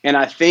 And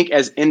I think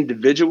as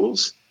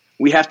individuals,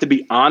 we have to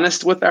be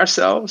honest with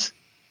ourselves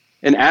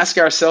and ask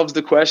ourselves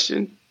the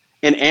question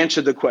and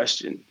answer the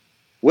question.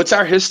 What's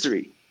our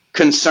history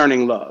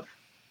concerning love?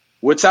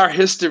 What's our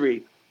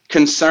history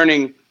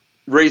concerning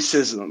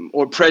racism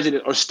or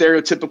prejudice or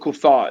stereotypical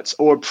thoughts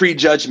or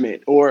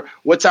prejudgment, or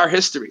what's our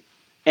history?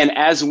 And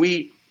as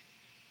we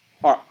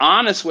are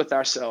honest with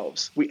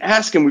ourselves, we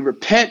ask and we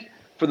repent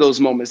for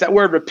those moments. That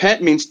word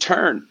repent means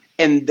turn.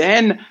 And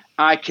then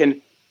I can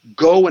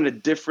go in a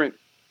different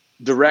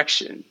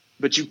direction.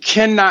 But you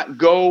cannot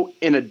go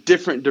in a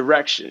different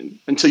direction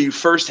until you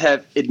first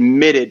have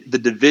admitted the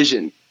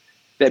division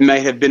that may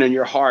have been in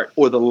your heart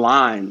or the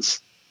lines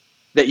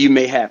that you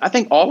may have. I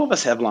think all of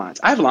us have lines.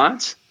 I have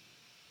lines.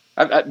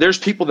 There's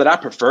people that I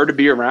prefer to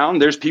be around.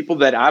 There's people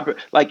that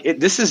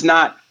this is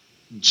not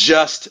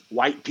just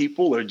white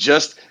people or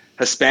just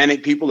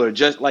Hispanic people or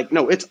just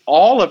no, it's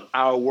all of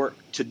our work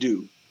to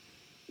do.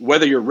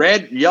 Whether you're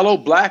red, yellow,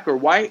 black, or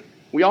white,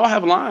 we all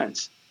have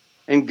lines.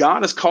 And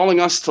God is calling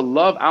us to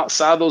love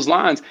outside those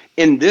lines.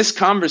 In this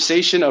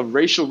conversation of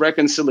racial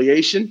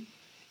reconciliation,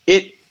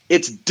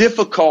 it's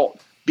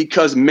difficult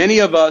because many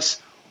of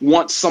us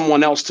want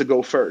someone else to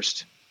go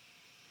first.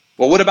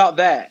 Well, what about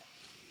that?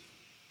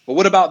 Well,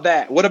 what about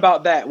that? What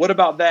about that? What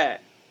about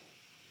that?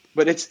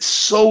 But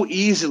it's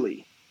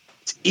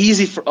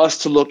easy for us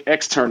to look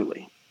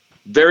externally.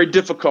 Very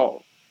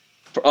difficult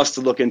for us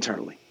to look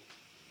internally.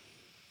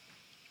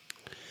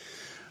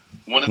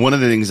 One of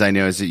the things I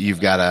know is that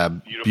you've got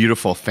a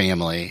beautiful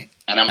family,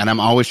 and I'm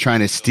always trying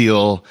to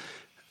steal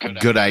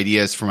good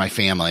ideas for my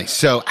family.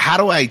 So how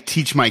do I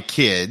teach my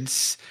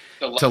kids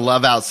to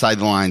love outside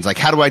the lines? Like,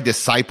 how do I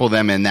disciple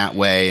them in that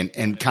way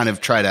and kind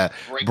of try to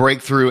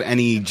break through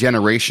any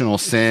generational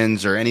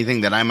sins or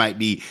anything that I might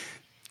be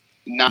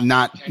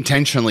not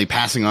intentionally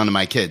passing on to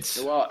my kids?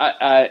 Well,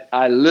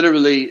 I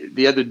literally,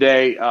 the other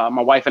day,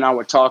 my wife and I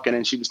were talking,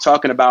 and she was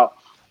talking about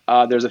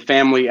there's a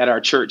family at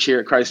our church here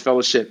at Christ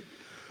Fellowship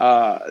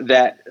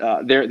that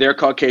they're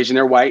Caucasian,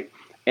 they're white,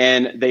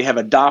 and they have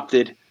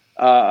adopted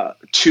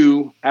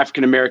 2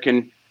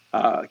 African-American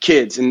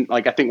kids. And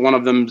I think one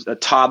of them's a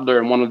toddler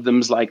and one of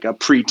them's like a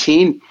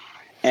preteen.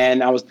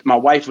 And my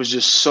wife was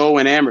just so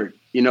enamored,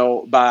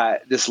 by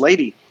this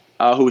lady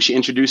who she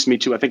introduced me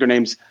to. I think her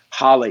name's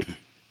Holly.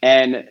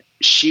 And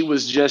she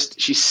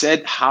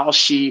said how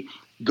she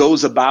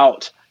goes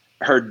about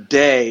her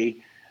day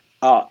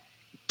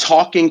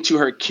talking to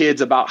her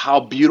kids about how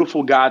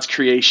beautiful God's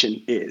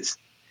creation is.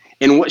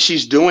 And what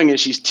she's doing is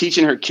she's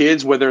teaching her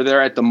kids, whether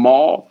they're at the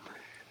mall,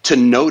 to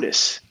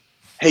notice,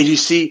 hey, you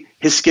see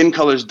his skin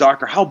color is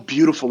darker. How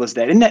beautiful is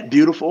that? Isn't that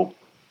beautiful?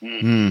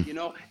 Mm-hmm.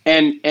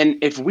 And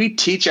if we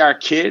teach our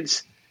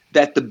kids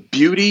that the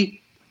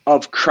beauty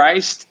of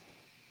Christ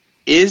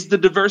is the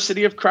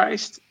diversity of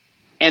Christ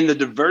and the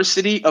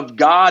diversity of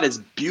God is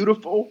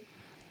beautiful,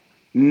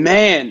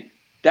 man,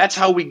 that's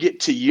how we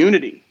get to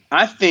unity.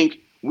 I think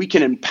we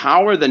can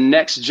empower the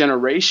next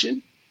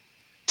generation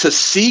to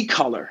see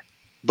color,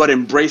 but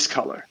embrace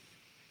color,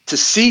 to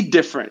see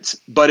difference,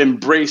 but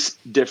embrace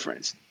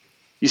difference.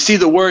 You see,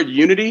 the word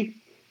unity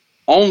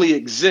only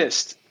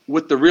exists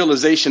with the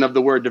realization of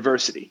the word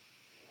diversity.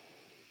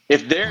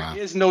 If there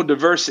is no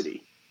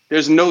diversity,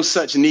 there's no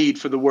such need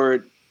for the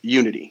word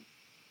unity.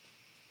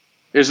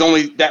 There's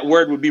only, that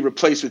word would be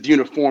replaced with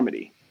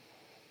uniformity.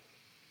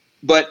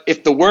 But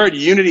if the word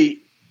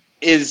unity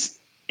is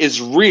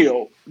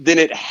real, then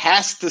it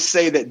has to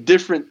say that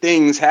different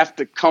things have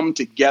to come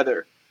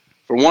together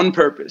for one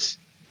purpose.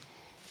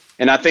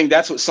 And I think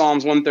that's what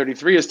Psalms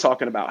 133 is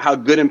talking about, how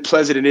good and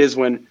pleasant it is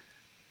when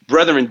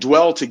brethren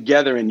dwell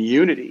together in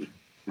unity.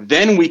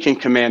 Then we can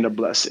command a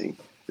blessing.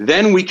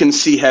 Then we can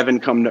see heaven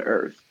come to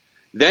earth.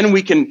 Then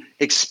we can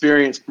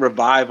experience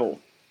revival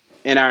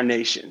in our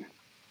nation.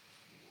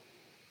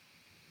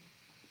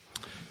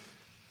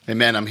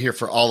 Amen. I'm here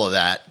for all of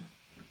that.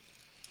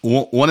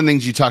 One of the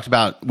things you talked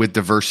about with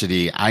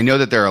diversity, I know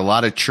that there are a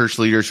lot of church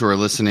leaders who are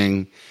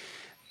listening,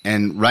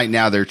 and right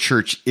now their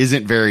church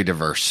isn't very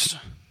diverse.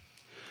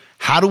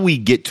 How do we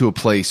get to a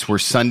place where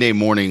Sunday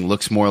morning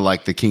looks more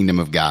like the kingdom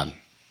of God?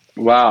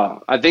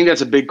 Wow. I think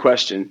that's a big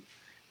question.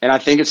 And I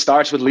think it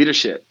starts with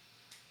leadership,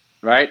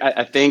 right?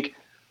 I think,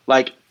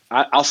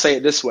 I'll say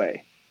it this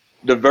way.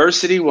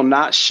 Diversity will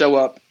not show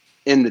up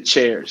in the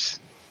chairs.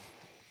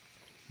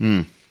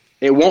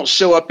 It won't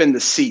show up in the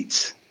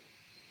seats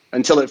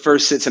until it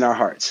first sits in our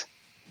hearts.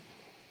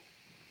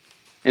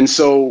 And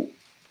so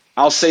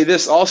I'll say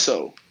this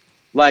also,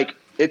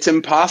 it's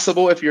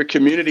impossible if your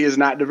community is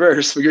not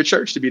diverse for your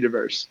church to be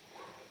diverse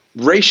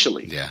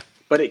racially. Yeah.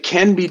 But it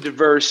can be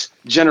diverse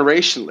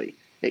generationally.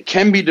 It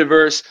can be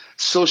diverse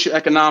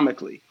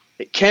socioeconomically.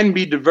 It can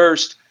be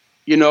diverse,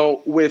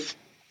 with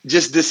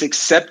just this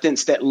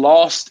acceptance that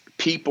lost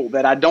people,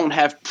 that I don't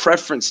have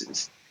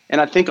preferences. And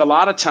I think a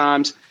lot of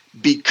times,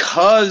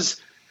 because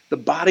the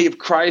body of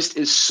Christ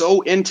is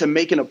so into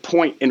making a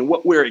point in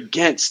what we're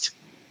against,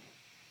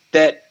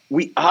 that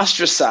we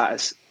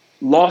ostracize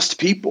lost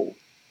people.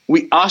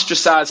 We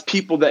ostracize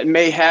people that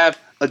may have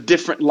a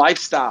different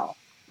lifestyle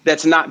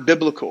that's not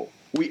biblical.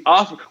 We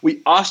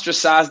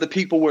ostracize the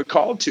people we're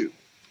called to.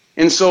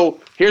 And so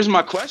here's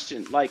my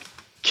question. Like,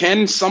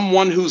 can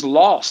someone who's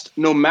lost,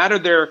 no matter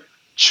their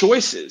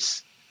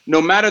choices,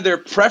 no matter their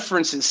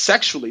preferences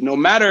sexually, no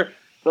matter,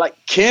 like,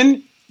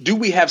 do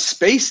we have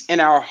space in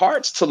our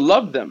hearts to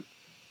love them,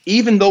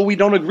 even though we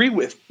don't agree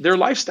with their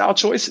lifestyle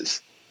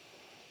choices?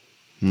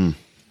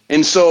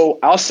 And so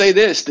I'll say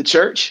this, the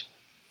church,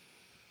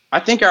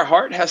 I think our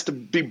heart has to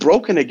be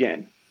broken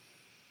again.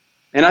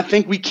 And I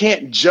think we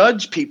can't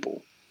judge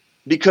people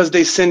because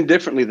they sin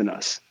differently than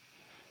us.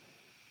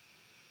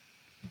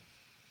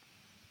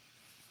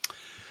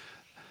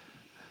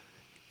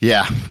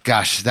 Yeah,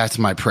 gosh, that's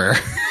my prayer.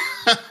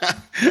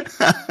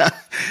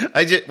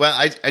 I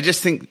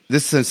just think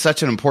this is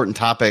such an important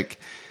topic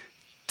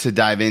to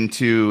dive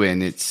into,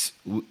 and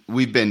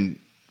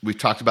we've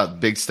talked about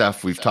big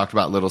stuff, we've talked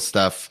about little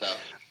stuff.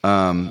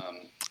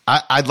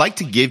 I'd like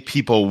to give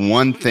people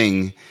one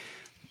thing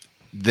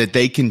that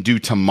they can do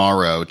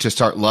tomorrow to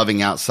start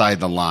loving outside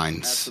the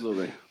lines.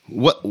 Absolutely.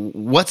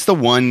 What's the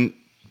one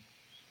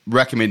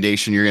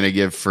recommendation you're going to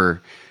give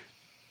for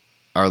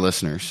our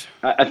listeners?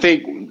 I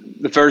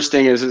think the first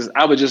thing is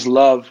I would just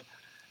love,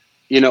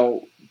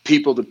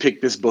 people to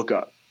pick this book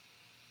up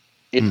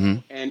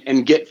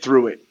and get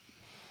through it.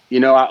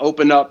 I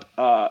open up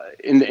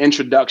in the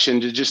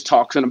introduction to just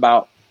talking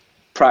about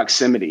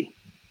proximity.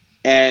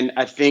 And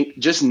I think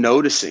just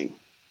noticing,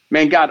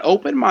 man, God,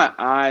 open my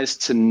eyes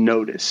to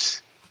notice.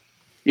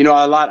 I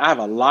have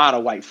a lot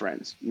of white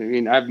friends. I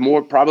mean, I have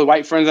more probably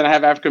white friends than I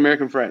have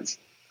African-American friends.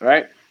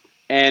 Right.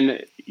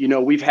 And,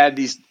 we've had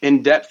these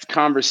in-depth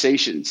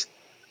conversations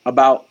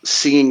about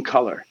seeing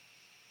color,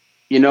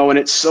 and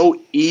it's so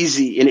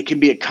easy, and it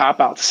can be a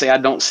cop-out to say, I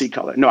don't see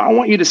color. No, I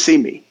want you to see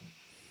me.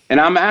 And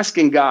I'm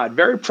asking God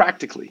very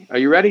practically, are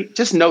you ready?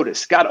 Just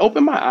notice. God,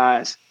 open my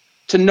eyes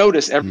to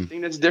notice everything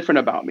that's different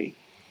about me,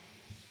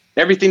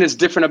 everything that's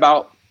different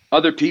about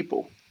other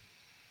people.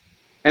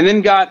 And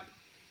then God,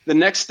 the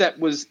next step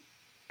was,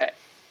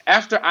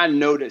 after I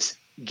notice,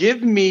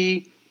 give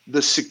me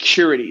the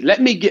security. Let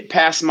me get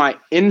past my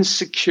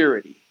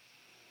insecurity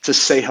to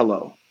say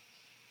hello.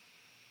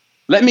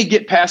 Let me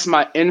get past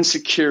my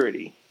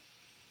insecurity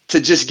to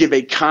just give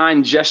a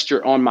kind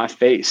gesture on my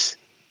face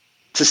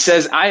to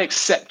says, I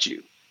accept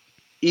you,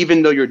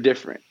 even though you're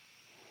different.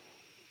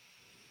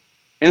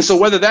 And so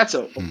whether that's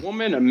a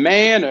woman, a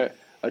man,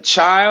 a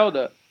child,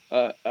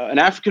 an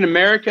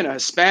African-American, a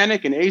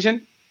Hispanic, an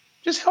Asian,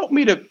 just help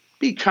me to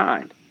be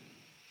kind.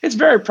 It's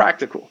very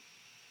practical.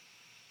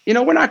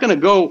 We're not going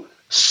to go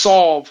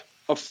solve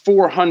a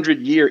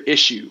 400-year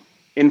issue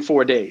in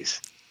 4 days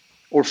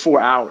or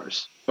 4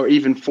 hours or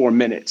even 4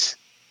 minutes.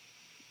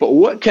 But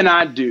what can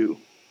I do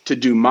to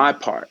do my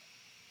part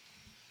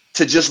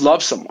to just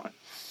love someone?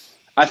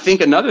 I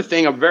think another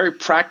thing, a very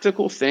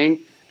practical thing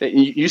that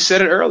you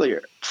said it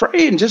earlier,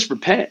 pray and just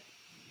repent.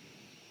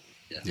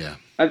 Yeah.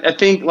 I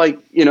think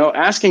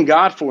asking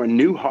God for a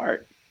new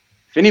heart.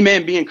 If any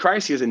man be in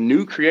Christ, he is a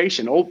new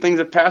creation. Old things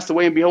have passed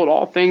away, and behold,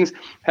 all things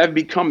have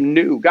become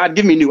new. God,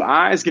 give me new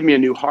eyes, give me a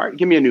new heart,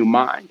 give me a new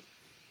mind.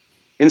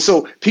 And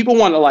so people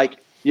want to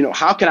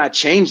how can I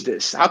change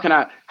this? How can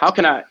I,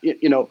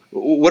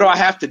 what do I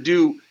have to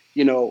do,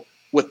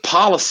 with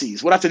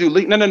policies? What do I have to do?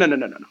 No.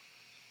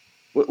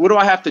 What do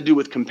I have to do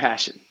with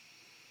compassion?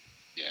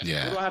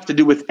 Yeah. What do I have to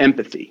do with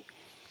empathy?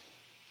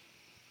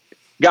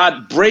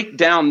 God, break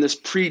down this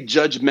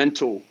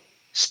prejudgmental,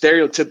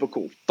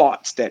 stereotypical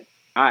thoughts that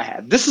I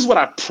have. This is what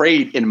I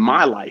prayed in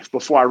my life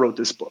before I wrote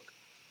this book.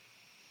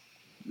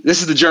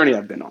 This is the journey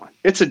I've been on.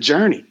 It's a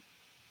journey.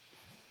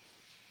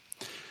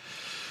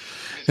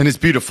 And it's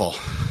beautiful.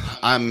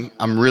 I'm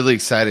really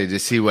excited to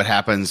see what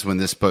happens when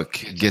this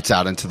book gets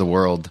out into the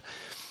world.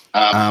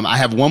 I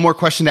have one more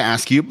question to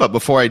ask you, but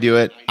before I do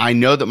it, I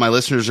know that my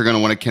listeners are going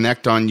to want to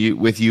connect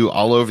with you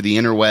all over the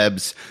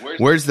interwebs.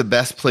 Where's the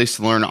best place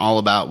to learn all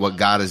about what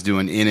God is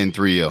doing in and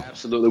through you?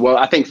 Absolutely. Well,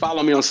 I think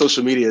follow me on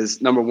social media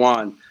is number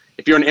one.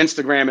 If you're on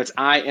Instagram, it's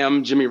I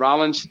am Jimmy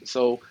Rollins.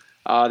 So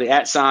the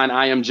 @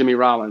 I am Jimmy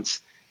Rollins.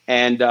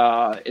 And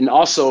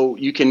also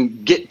you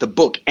can get the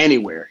book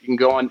anywhere. You can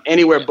go on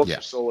anywhere books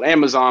are sold,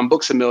 Amazon,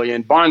 Books A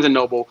Million, Barnes &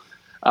 Noble.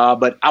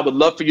 But I would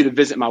love for you to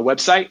visit my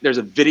website. There's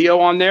a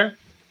video on there.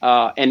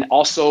 And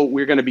also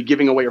we're going to be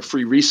giving away a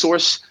free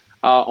resource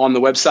on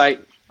the website.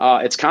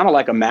 It's kind of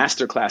like a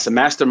masterclass, a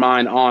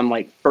mastermind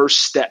on first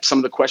steps, some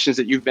of the questions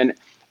that you've been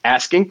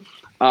asking.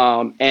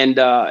 And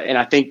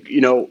I think,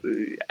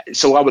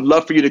 so I would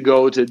love for you to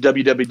go to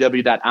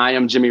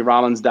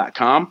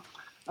www.iamjimmyrollins.com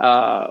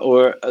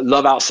or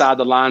Love Outside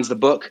the Lines, the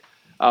book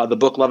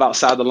Love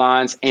Outside the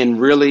Lines, and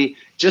really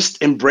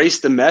just embrace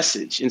the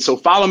message. And so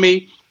follow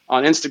me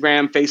on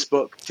Instagram,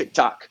 Facebook,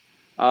 TikTok,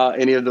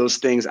 any of those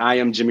things. I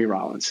am Jimmy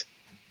Rollins.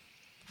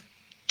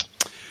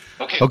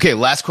 Okay,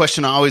 last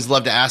question I always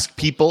love to ask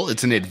people.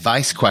 It's an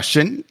advice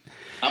question.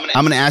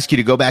 I'm going to ask you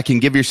to go back and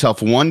give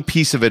yourself one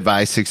piece of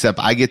advice, except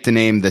I get to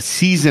name the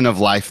season of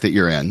life that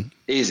you're in.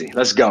 Easy.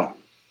 Let's go.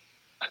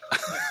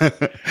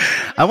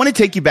 I want to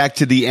take you back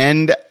to the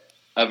end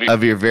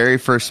of your very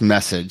first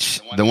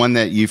message, the one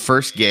that you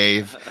first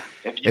gave.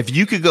 If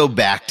you could go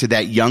back to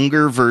that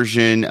younger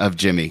version of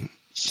Jimmy,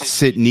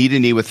 sit knee to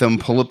knee with him,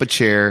 pull up a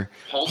chair,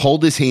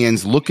 hold his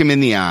hands, look him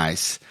in the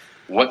eyes,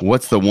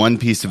 what's the one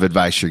piece of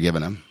advice you're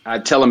giving him?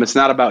 I'd tell him it's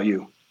not about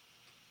you.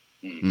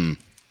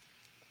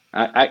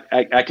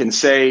 I can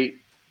say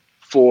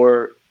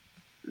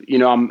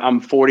I'm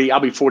 40, I'll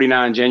be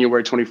 49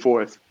 January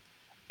 24th.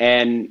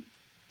 And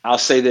I'll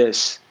say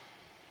this,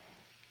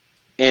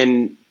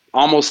 in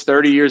almost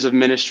 30 years of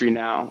ministry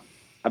now,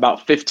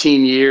 about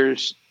 15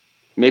 years,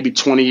 maybe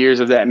 20 years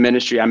of that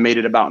ministry, I made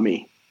it about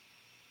me.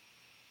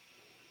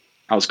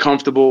 I was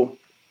comfortable.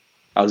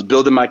 I was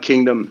building my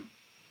kingdom.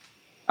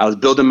 I was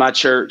building my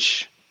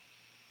church.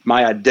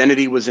 My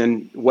identity was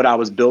in what I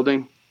was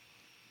building.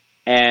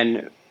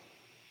 And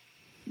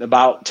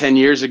about 10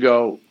 years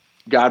ago,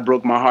 God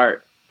broke my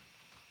heart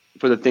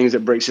for the things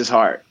that breaks his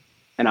heart.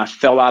 And I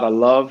fell out of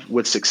love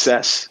with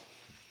success.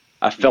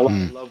 I fell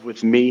out of love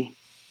with me.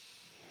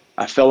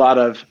 I fell out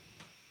of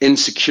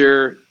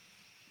insecure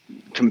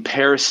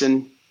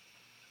comparison.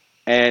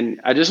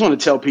 And I just want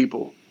to tell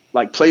people,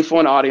 like, play for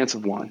an audience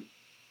of one.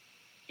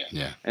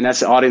 Yeah. And that's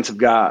the audience of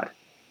God.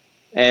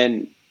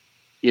 And,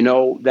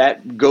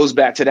 that goes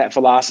back to that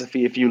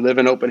philosophy. If you live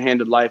an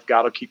open-handed life,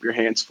 God will keep your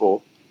hands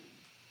full.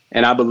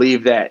 And I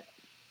believe that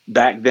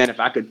back then, if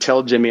I could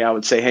tell Jimmy, I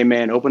would say, hey,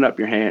 man, open up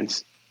your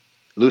hands.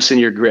 Loosen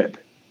your grip.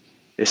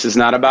 This is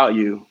not about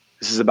you.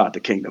 This is about the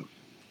kingdom.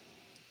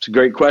 It's a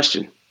great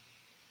question.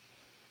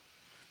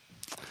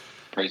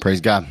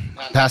 Praise God.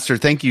 Pastor,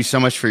 thank you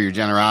so much for your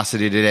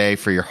generosity today,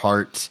 for your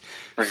heart,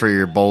 for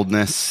your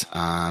boldness,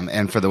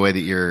 and for the way that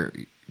you're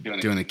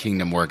doing the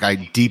kingdom work. I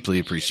deeply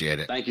appreciate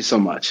it. Thank you so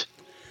much.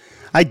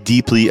 I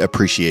deeply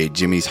appreciate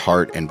Jimmy's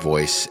heart and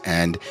voice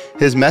and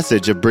his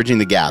message of bridging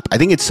the gap. I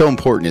think it's so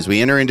important as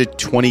we enter into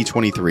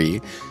 2023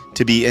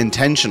 to be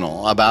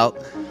intentional about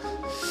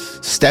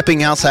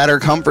stepping outside our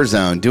comfort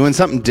zone, doing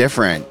something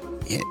different.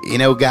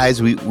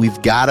 Guys,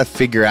 we've got to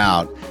figure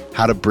out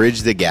how to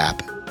bridge the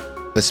gap,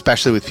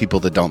 especially with people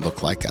that don't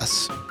look like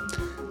us.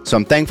 So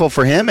I'm thankful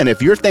for him. And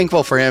if you're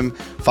thankful for him,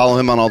 follow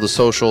him on all the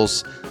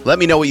socials. Let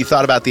me know what you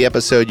thought about the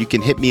episode. You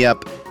can hit me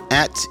up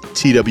at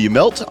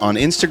TWMilt on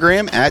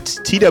Instagram, at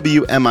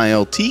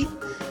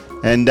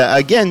TWMILT. And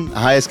again, the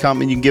highest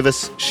comment you can give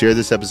us, share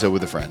this episode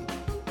with a friend.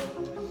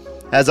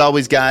 As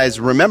always, guys,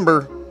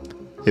 remember,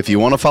 if you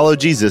want to follow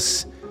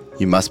Jesus,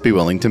 you must be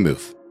willing to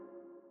move.